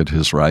to look at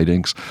his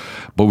writings.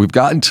 But we've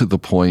gotten to the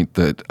point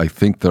that I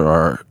think there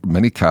are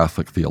many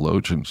Catholic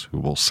theologians who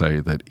will say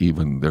that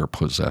even their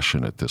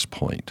possession at this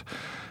point,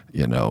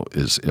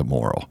 is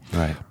immoral.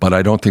 Right. But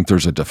I don't think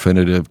there's a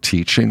definitive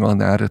teaching on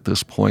that at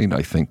this point.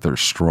 I think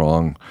there's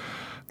strong,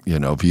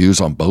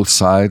 views on both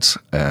sides,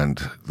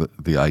 and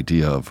the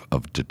idea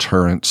of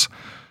deterrence.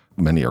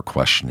 Many are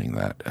questioning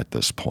that at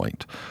this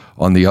point.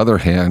 On the other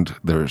hand,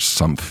 there's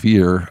some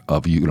fear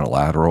of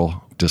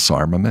unilateral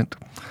disarmament.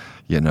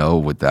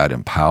 Would that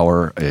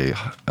empower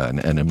an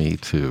enemy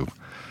to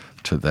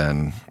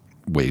then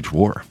wage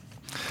war?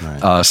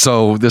 Right.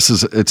 So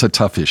it's a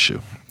tough issue.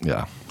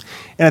 Yeah.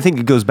 And I think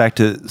it goes back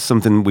to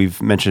something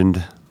we've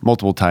mentioned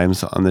multiple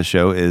times on the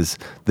show, is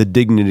the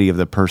dignity of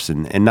the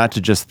person, and not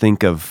to just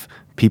think of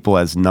people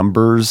as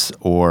numbers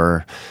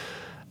or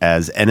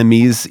as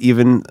enemies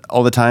even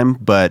all the time,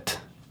 but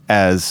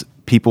as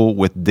people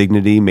with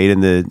dignity, made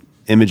in the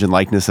image and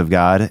likeness of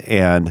God.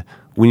 And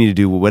we need to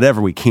do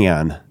whatever we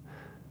can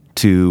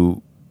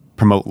to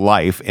promote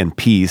life and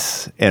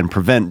peace and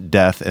prevent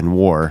death and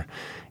war.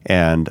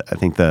 And I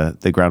think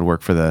the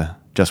groundwork for the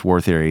just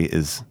war theory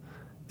is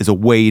a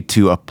way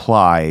to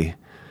apply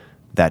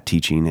that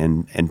teaching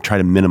and try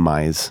to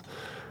minimize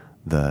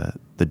the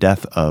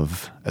death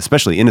of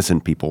especially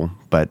innocent people,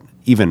 but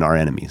even our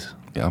enemies.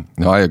 Yeah,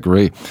 no, I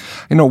agree.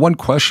 One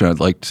question I'd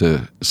like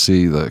to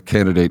see the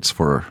candidates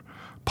for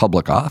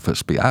public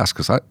office be asked,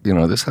 because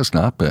this has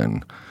not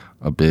been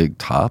a big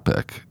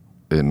topic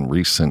in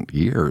recent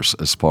years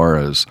as far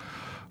as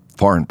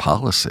foreign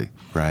policy.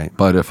 Right.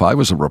 But if I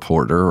was a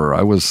reporter or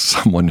I was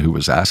someone who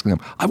was asking them,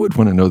 I would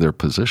want to know their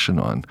position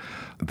on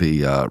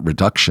the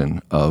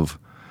reduction of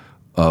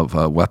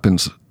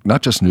weapons,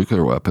 not just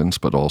nuclear weapons,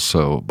 but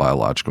also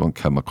biological and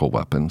chemical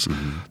weapons,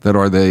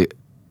 that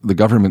the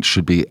government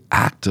should be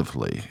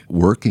actively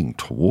working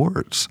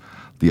towards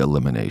the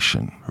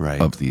elimination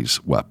of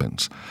these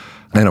weapons.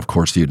 And of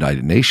course, the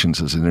United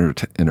Nations as an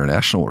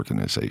international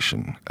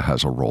organization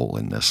has a role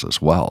in this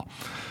as well.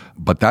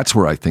 But that's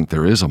where I think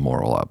there is a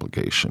moral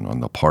obligation on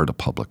the part of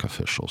public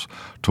officials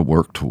to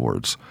work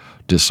towards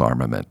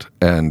disarmament.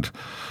 And,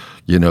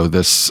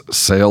 this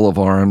sale of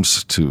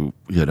arms to,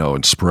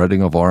 and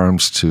spreading of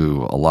arms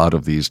to a lot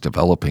of these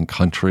developing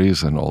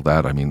countries and all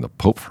that. I mean, the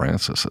Pope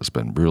Francis has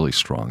been really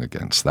strong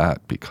against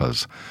that,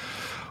 because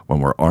when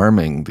we're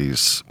arming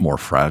these more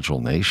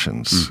fragile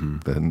nations,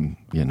 then,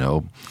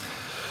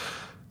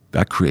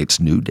 that creates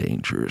new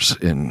dangers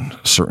in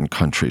certain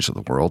countries of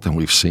the world. And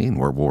we've seen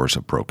where wars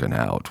have broken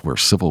out, where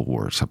civil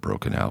wars have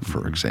broken out,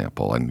 for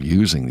example, and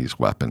using these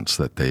weapons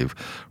that they've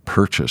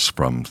purchased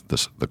from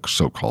the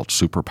so-called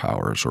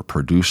superpowers or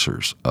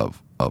producers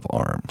of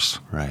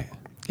arms. Right.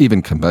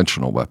 Even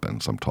conventional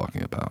weapons I'm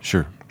talking about.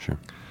 Sure.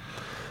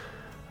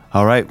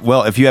 All right.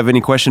 Well, if you have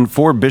any question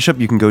for Bishop,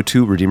 you can go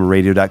to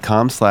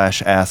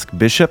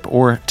redeemerradio.com/askbishop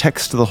or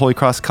text to the Holy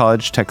Cross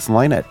College text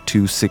line at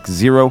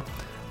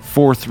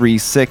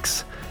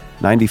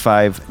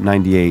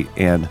 260-436-9598.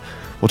 And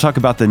we'll talk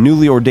about the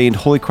newly ordained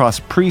Holy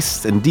Cross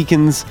priests and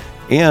deacons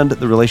and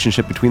the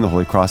relationship between the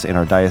Holy Cross and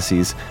our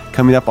diocese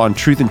coming up on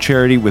Truth and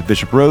Charity with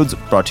Bishop Rhoades,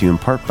 brought to you in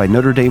part by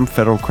Notre Dame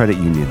Federal Credit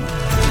Union.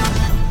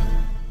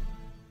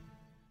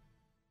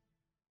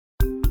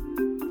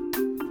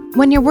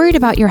 When you're worried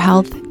about your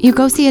health, you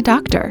go see a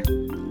doctor.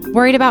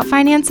 Worried about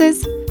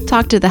finances?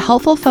 Talk to the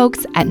helpful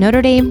folks at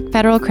Notre Dame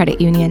Federal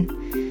Credit Union.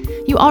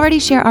 You already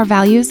share our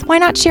values, why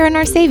not share in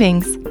our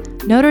savings?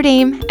 Notre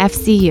Dame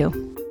FCU.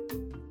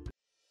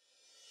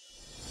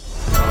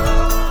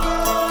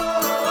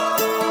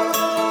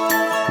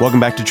 Welcome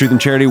back to Truth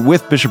and Charity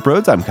with Bishop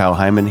Rhoades. I'm Kyle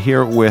Hyman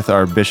here with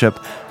our bishop.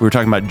 We were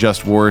talking about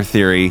just war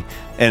theory.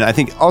 And I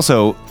think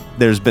also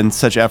there's been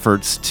such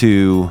efforts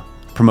to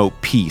promote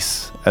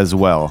peace as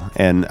well.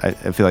 And I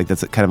feel like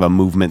that's kind of a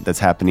movement that's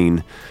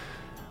happening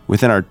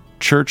within our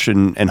church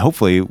and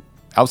hopefully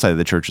outside of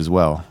the church as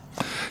well.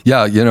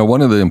 Yeah,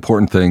 one of the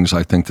important things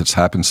I think that's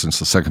happened since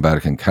the Second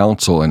Vatican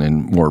Council and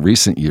in more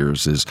recent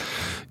years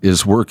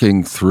is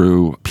working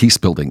through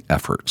peace-building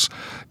efforts,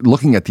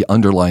 looking at the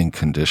underlying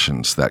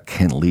conditions that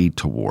can lead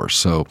to war.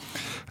 So,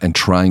 and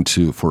trying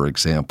to, for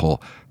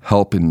example,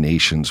 help in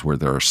nations where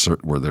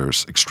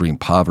there's extreme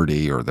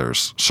poverty or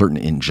there's certain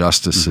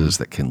injustices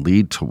that can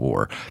lead to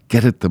war,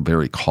 get at the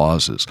very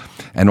causes,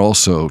 and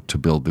also to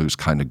build those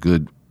kind of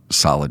good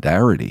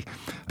solidarity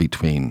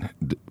between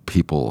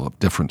people of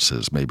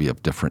differences, maybe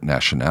of different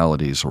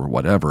nationalities or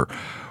whatever.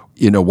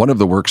 One of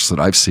the works that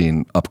I've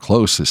seen up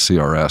close is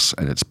CRS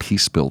and its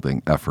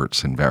peace-building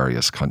efforts in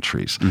various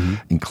countries,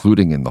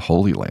 including in the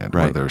Holy Land,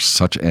 where there's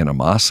such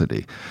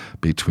animosity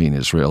between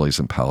Israelis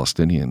and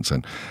Palestinians,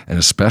 and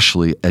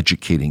especially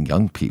educating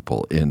young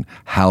people in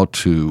how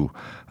to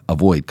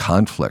avoid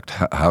conflict,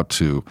 how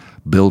to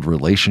build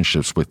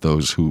relationships with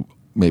those who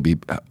maybe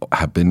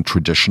have been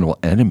traditional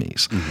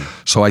enemies.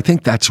 So I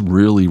think that's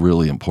really,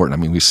 really important.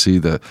 I mean, we see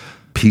the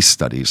peace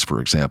studies, for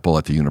example,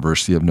 at the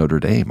University of Notre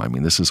Dame. I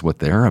mean, this is what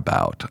they're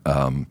about.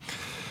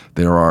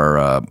 There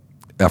are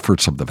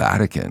efforts of the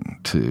Vatican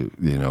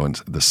and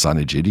the San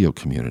Egidio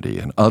community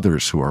and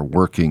others who are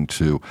working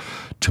to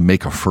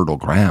make a fertile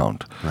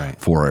ground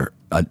for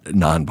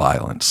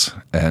nonviolence.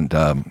 And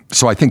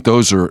so I think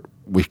those are,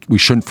 we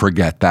shouldn't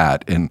forget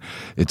that. And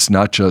it's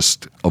not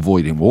just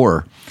avoiding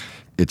war,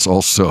 it's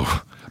also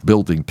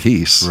building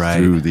peace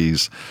through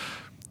these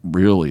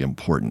really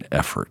important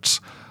efforts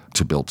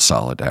to build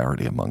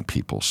solidarity among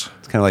peoples.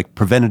 It's kind of like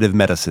preventative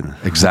medicine.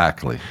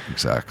 Exactly.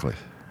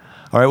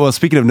 All right, well,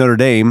 speaking of Notre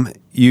Dame,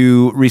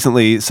 you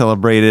recently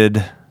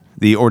celebrated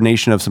the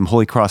ordination of some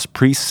Holy Cross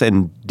priests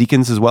and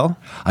deacons as well?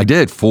 I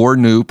did. 4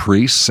 new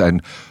priests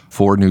and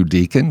 4 new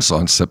deacons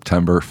on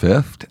September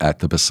 5th at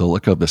the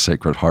Basilica of the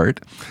Sacred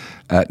Heart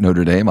at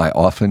Notre Dame. I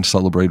often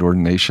celebrate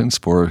ordinations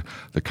for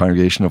the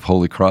Congregation of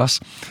Holy Cross.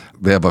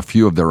 They have a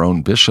few of their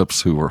own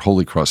bishops who are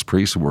Holy Cross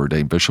priests who were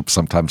ordained bishops.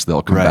 Sometimes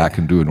they'll come back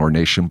and do an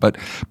ordination, but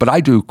I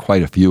do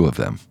quite a few of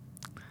them.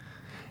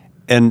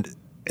 And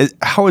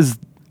how is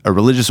a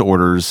religious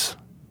order's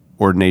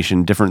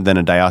ordination different than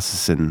a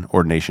diocesan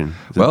ordination?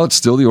 Well, it's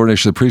still the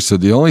ordination of the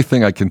priesthood. The only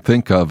thing I can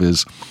think of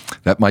is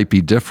that might be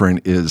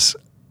different is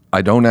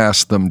I don't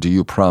ask them, do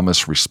you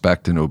promise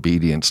respect and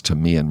obedience to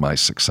me and my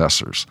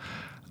successors?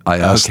 I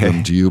ask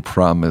them, do you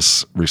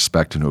promise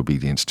respect and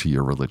obedience to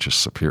your religious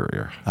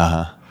superior?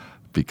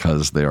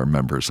 Because they are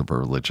members of a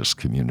religious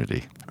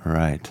community.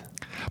 Right.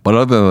 But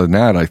other than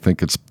that, I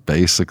think it's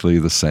basically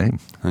the same.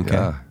 Okay.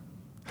 Yeah.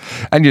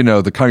 And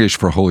the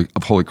Congregation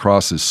of Holy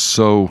Cross is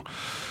so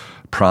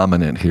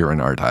prominent here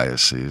in our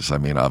diocese. I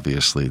mean,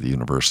 obviously, the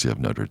University of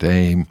Notre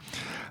Dame,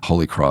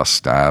 Holy Cross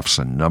staffs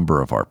a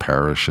number of our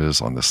parishes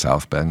on the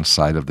South Bend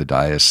side of the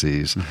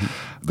diocese.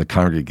 The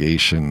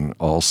congregation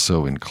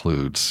also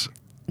includes,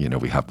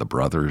 we have the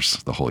brothers,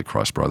 the Holy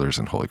Cross Brothers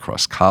and Holy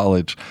Cross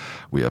College.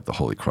 We have the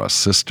Holy Cross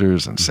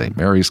Sisters and St.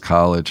 Mary's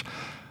College.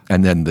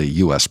 And then the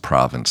U.S.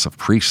 province of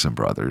priests and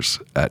brothers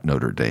at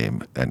Notre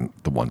Dame and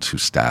the ones who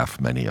staff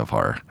many of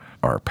our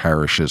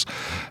parishes.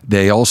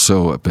 They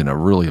also have been a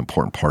really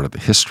important part of the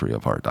history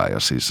of our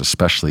diocese,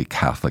 especially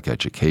Catholic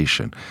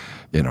education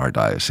in our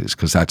diocese,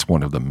 because that's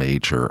one of the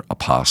major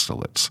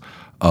apostolates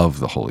of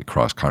the Holy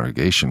Cross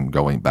congregation,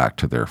 going back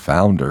to their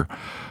founder,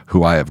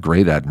 who I have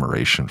great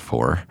admiration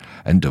for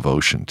and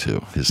devotion to.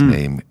 His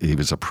name, he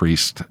was a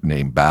priest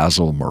named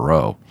Basil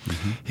Moreau.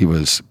 He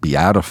was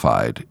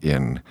beatified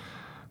in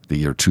the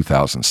year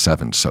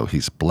 2007, so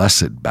he's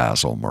Blessed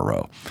Basil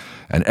Moreau.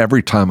 And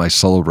every time I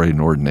celebrate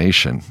an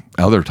ordination,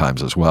 other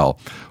times as well,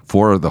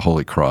 for the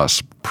Holy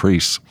Cross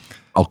priests,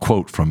 I'll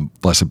quote from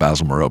Blessed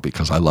Basil Moreau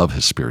because I love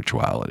his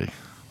spirituality.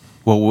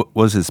 Well, what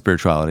was his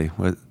spirituality?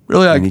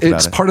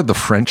 It's part of the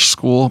French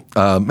school.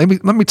 Maybe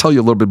let me tell you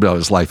a little bit about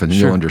his life, and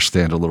you'll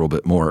understand a little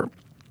bit more.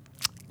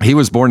 He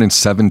was born in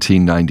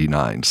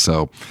 1799,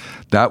 so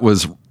that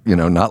was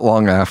not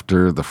long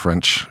after the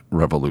French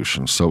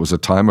Revolution. So it was a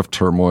time of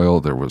turmoil.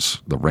 There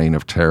was the Reign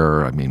of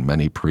Terror. I mean,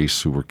 many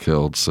priests who were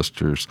killed,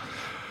 sisters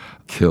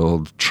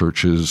killed,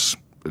 churches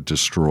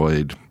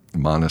destroyed,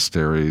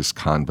 monasteries,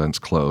 convents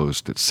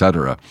closed,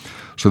 etc.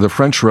 So the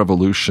French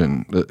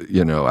Revolution,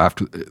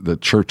 after the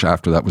church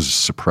after that was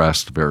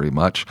suppressed very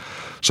much.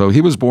 So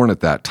he was born at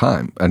that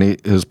time, and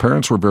his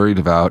parents were very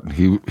devout. And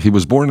he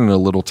was born in a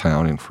little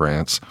town in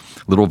France,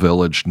 little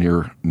village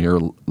near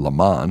Le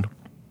Mans.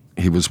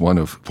 He was one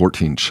of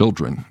 14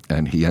 children,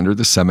 and he entered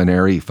the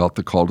seminary. He felt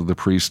the call to the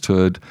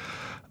priesthood,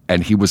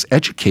 and he was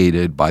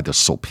educated by the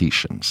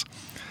Sulpicians.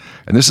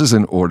 And this is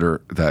an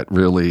order that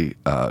really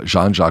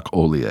Jean-Jacques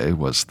Ollier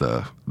was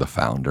the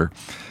founder,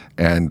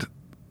 and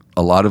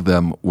a lot of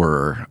them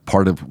were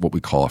part of what we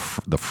call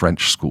the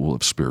French school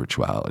of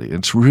spirituality.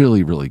 It's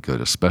really, really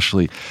good,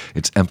 especially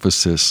its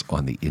emphasis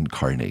on the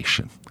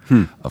incarnation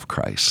of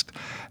Christ.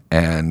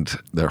 And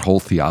their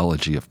whole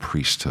theology of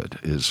priesthood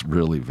is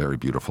really very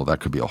beautiful. That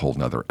could be a whole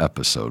nother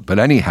episode. But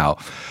anyhow,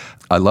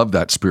 I love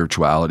that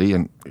spirituality.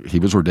 And he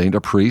was ordained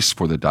a priest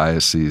for the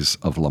Diocese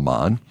of Le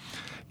Mans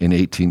in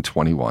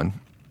 1821.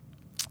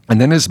 And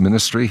then his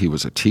ministry, he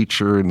was a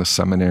teacher in the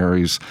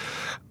seminaries.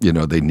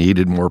 They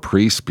needed more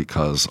priests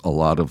because a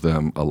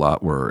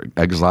lot were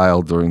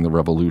exiled during the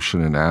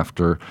Revolution and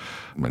after.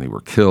 Many were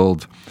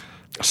killed.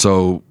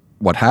 So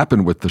what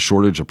happened with the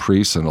shortage of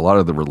priests and a lot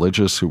of the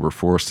religious who were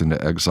forced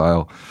into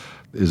exile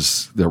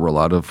is there were a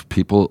lot of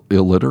people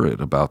illiterate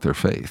about their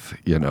faith.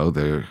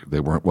 They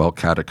weren't well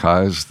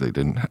catechized.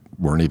 They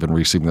weren't even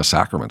receiving the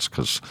sacraments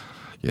because,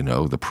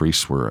 the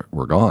priests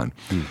were gone.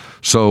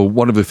 So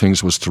one of the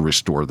things was to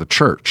restore the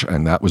church,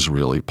 and that was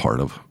really part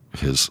of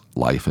his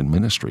life and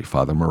ministry.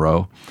 Father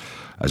Moreau,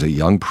 as a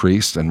young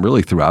priest and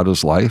really throughout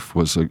his life,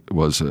 was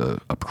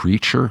a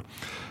preacher.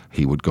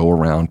 He would go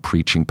around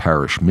preaching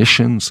parish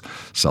missions,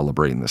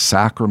 celebrating the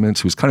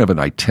sacraments. He was kind of an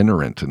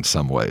itinerant in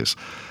some ways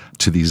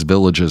to these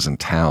villages and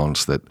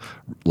towns that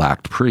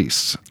lacked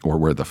priests or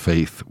where the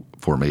faith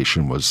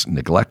formation was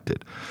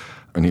neglected.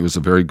 And he was a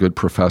very good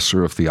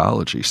professor of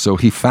theology. So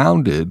he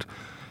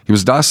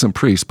was a diocesan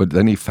priest, but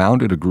then he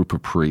founded a group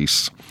of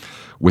priests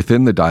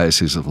within the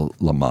Diocese of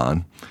Le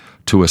Mans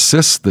to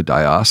assist the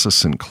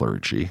diocesan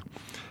clergy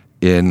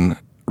in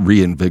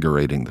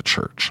reinvigorating the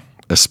church.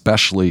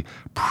 especially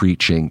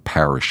preaching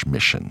parish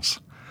missions.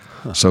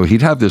 So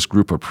he'd have this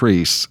group of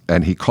priests,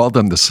 and he called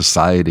them the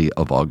Society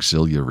of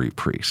Auxiliary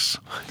Priests,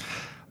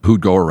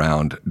 who'd go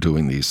around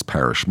doing these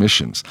parish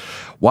missions.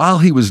 While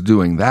he was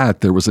doing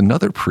that, there was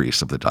another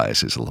priest of the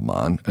Diocese of Le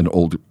Mans, an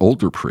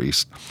older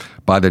priest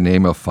by the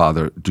name of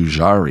Father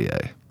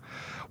Dujarier.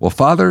 Well,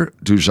 Father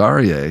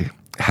Dujarier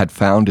had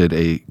founded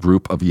a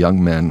group of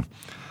young men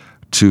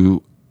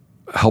to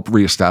help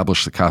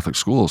reestablish the Catholic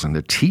schools and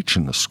to teach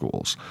in the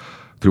schools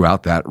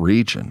throughout that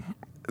region.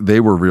 They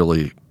were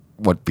really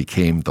what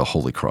became the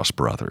Holy Cross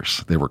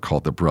Brothers. They were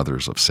called the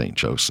Brothers of St.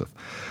 Joseph.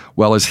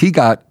 Well, as he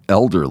got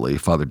elderly,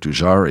 Father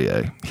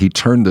Dujarier, he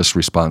turned this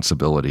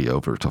responsibility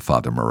over to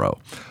Father Moreau.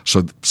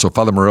 So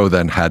Father Moreau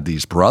then had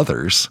these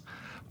brothers,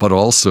 but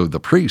also the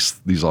priests,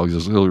 these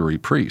auxiliary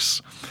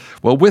priests.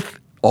 Well, with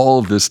all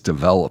of this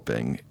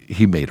developing,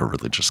 he made a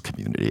religious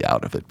community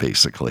out of it,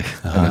 basically.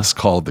 And it's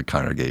called the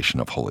Congregation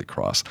of Holy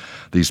Cross,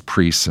 these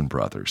priests and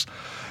brothers.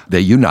 They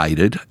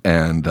united,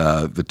 and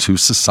the two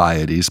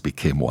societies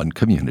became one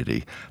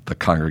community, the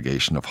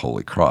Congregation of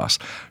Holy Cross.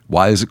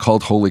 Why is it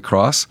called Holy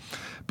Cross?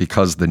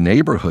 Because the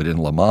neighborhood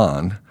in Le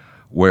Mans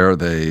where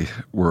they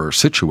were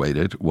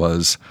situated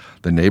was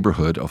the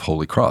neighborhood of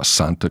Holy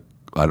Cross, I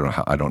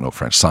don't know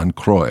French, Sainte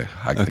Croix,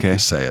 I think you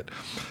say it.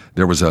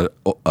 There was a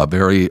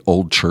very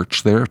old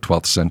church there,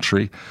 12th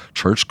century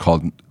church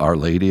called Our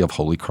Lady of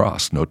Holy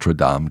Cross, Notre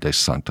Dame de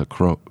Sainte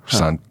Croix.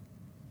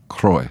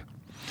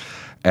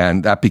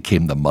 And that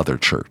became the mother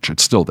church,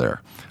 it's still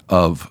there,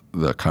 of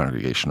the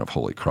Congregation of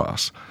Holy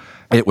Cross.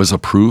 It was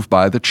approved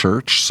by the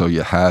church, so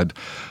you had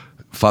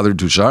Father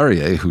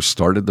Dujarier, who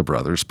started the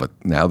brothers, but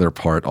now they're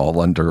all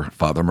under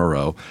Father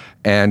Moreau.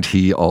 And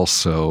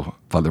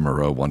Father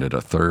Moreau wanted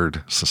a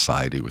third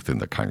society within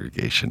the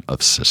Congregation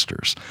of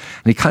Sisters.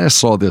 And he kind of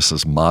saw this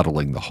as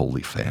modeling the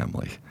Holy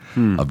Family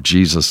of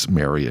Jesus,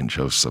 Mary, and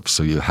Joseph.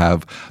 So you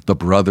have the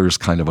brothers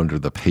kind of under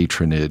the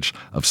patronage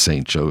of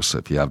St.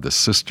 Joseph. You have the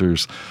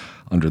sisters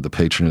under the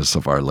patronage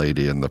of Our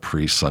Lady, and the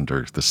priests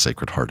under the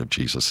Sacred Heart of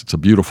Jesus. It's a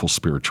beautiful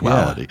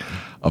spirituality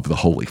of the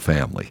Holy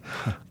Family.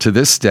 To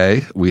this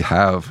day, we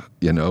have,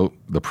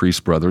 the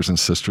priest brothers and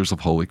sisters of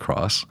Holy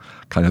Cross,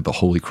 kind of the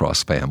Holy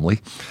Cross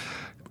family.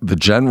 The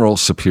general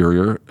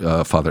superior,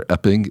 Father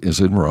Epping, is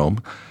in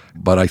Rome,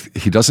 but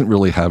he doesn't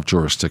really have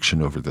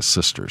jurisdiction over the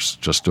sisters,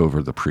 just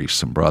over the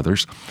priests and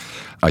brothers.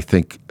 I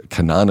think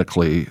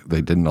canonically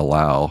they didn't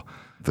allow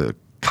the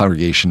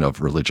Congregation of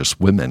Religious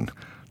Women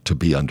to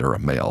be under a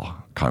male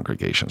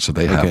congregation, so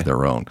they have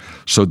their own.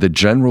 So the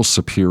general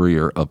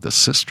superior of the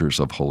Sisters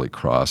of Holy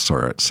Cross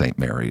are at St.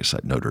 Mary's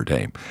at Notre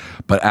Dame.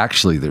 But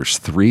actually there's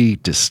 3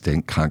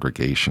 distinct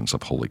congregations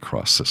of Holy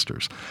Cross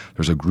sisters.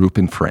 There's a group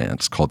in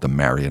France called the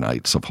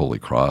Marianites of Holy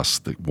Cross.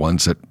 The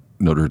ones at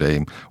Notre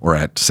Dame or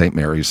at St.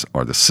 Mary's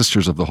are the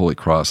Sisters of the Holy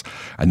Cross.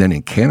 And then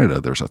in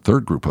Canada, there's a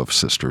third group of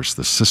sisters,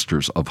 the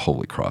Sisters of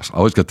Holy Cross. I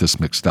always get this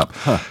mixed up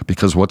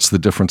because what's the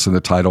difference in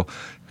the title?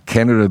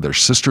 Canada, they're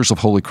Sisters of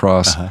Holy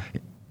Cross.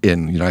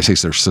 In the United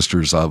States, they're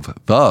Sisters of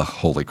the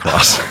Holy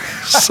Cross.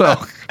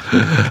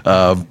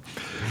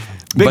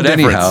 Big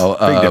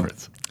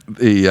difference.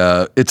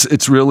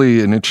 It's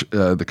really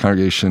the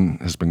congregation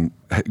has been,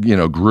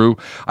 grew.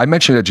 I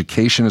mentioned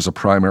education as a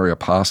primary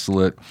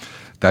apostolate.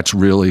 That's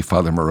really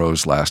Father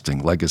Moreau's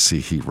lasting legacy.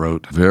 He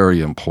wrote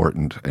very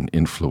important and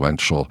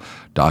influential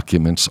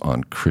documents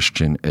on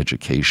Christian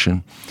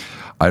education.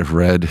 I've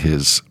read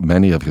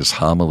many of his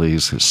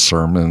homilies, his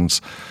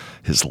sermons,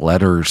 his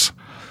letters.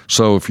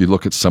 So if you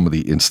look at some of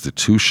the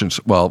institutions,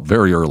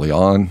 very early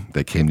on,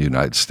 they came to the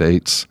United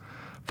States.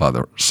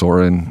 Father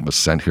Sorin was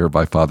sent here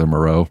by Father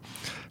Moreau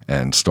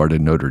and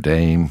started Notre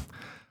Dame.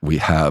 We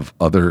have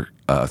other,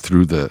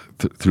 through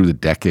the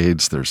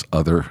decades, there's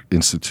other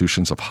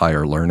institutions of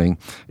higher learning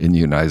in the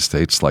United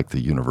States, like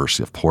the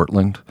University of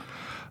Portland,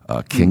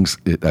 King's,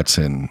 that's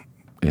in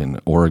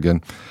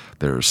Oregon.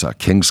 There's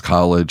King's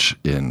College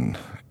in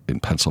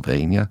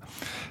Pennsylvania,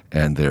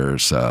 and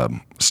there's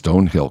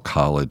Stonehill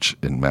College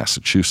in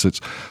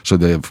Massachusetts. So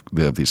they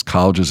have these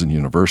colleges and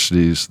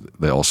universities.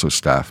 They also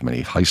staff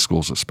many high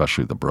schools,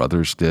 especially the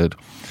brothers did,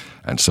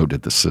 and so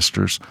did the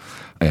sisters,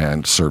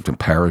 and served in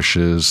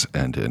parishes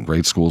and in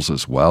grade schools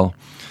as well.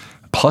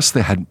 Plus,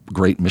 they had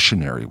great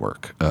missionary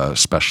work,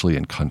 especially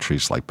in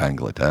countries like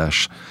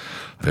Bangladesh,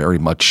 very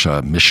much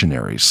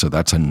missionaries. So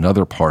that's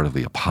another part of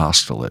the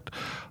apostolate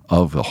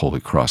of the Holy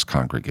Cross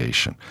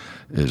congregation,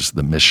 is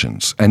the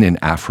missions, and in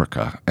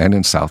Africa and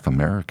in South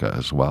America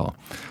as well.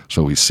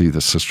 So we see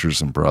the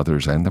sisters and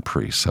brothers and the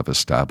priests have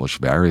established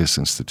various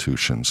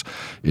institutions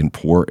in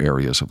poor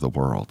areas of the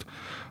world,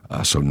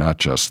 so not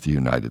just the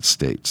United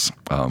States.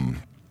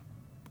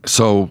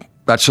 So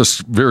that's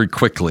just very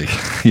quickly,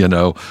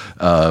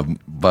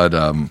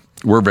 but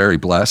we're very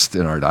blessed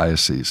in our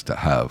diocese to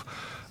have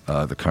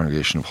the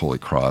Congregation of Holy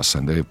Cross,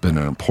 and they've been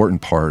an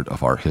important part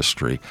of our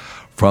history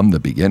from the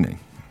beginning.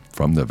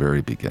 From the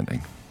very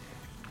beginning.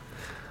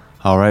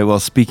 All right. Well,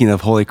 speaking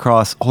of Holy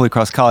Cross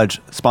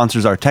College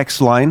sponsors our text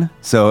line.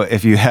 So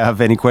if you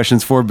have any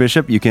questions for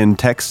Bishop, you can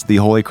text the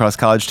Holy Cross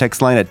College text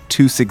line at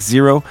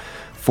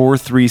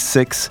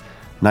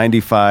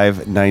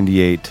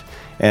 436-9598.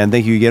 And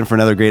thank you again for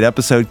another great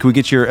episode. Can we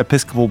get your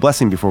Episcopal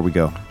blessing before we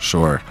go?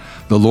 Sure.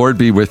 The Lord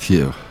be with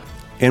you.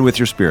 And with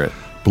your spirit.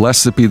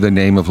 Blessed be the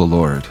name of the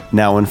Lord.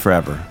 Now and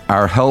forever.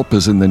 Our help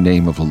is in the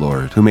name of the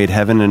Lord. Who made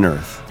heaven and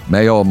earth.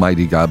 May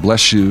Almighty God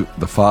bless you,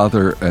 the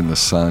Father and the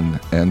Son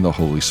and the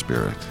Holy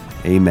Spirit.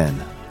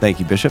 Amen. Thank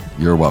you, Bishop.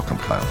 You're welcome,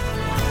 Kyle.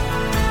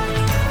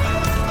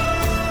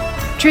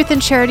 Truth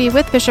and Charity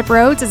with Bishop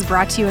Rhoades is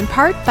brought to you in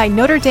part by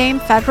Notre Dame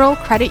Federal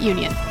Credit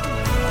Union.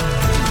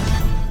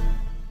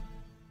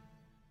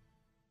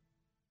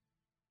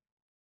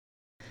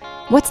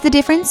 What's the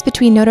difference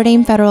between Notre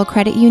Dame Federal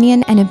Credit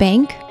Union and a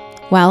bank?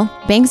 Well,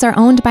 banks are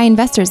owned by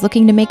investors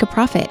looking to make a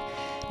profit.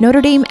 Notre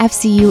Dame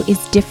FCU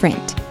is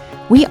different.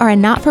 We are a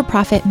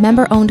not-for-profit,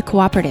 member-owned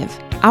cooperative.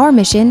 Our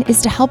mission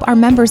is to help our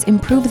members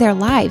improve their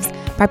lives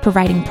by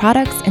providing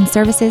products and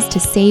services to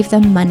save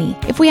them money.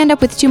 If we end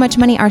up with too much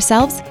money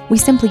ourselves, we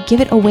simply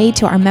give it away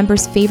to our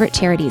members' favorite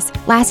charities.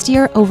 Last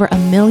year, over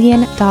 $1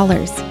 million.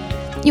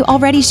 You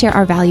already share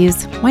our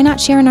values. Why not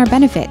share in our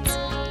benefits?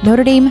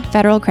 Notre Dame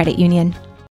Federal Credit Union.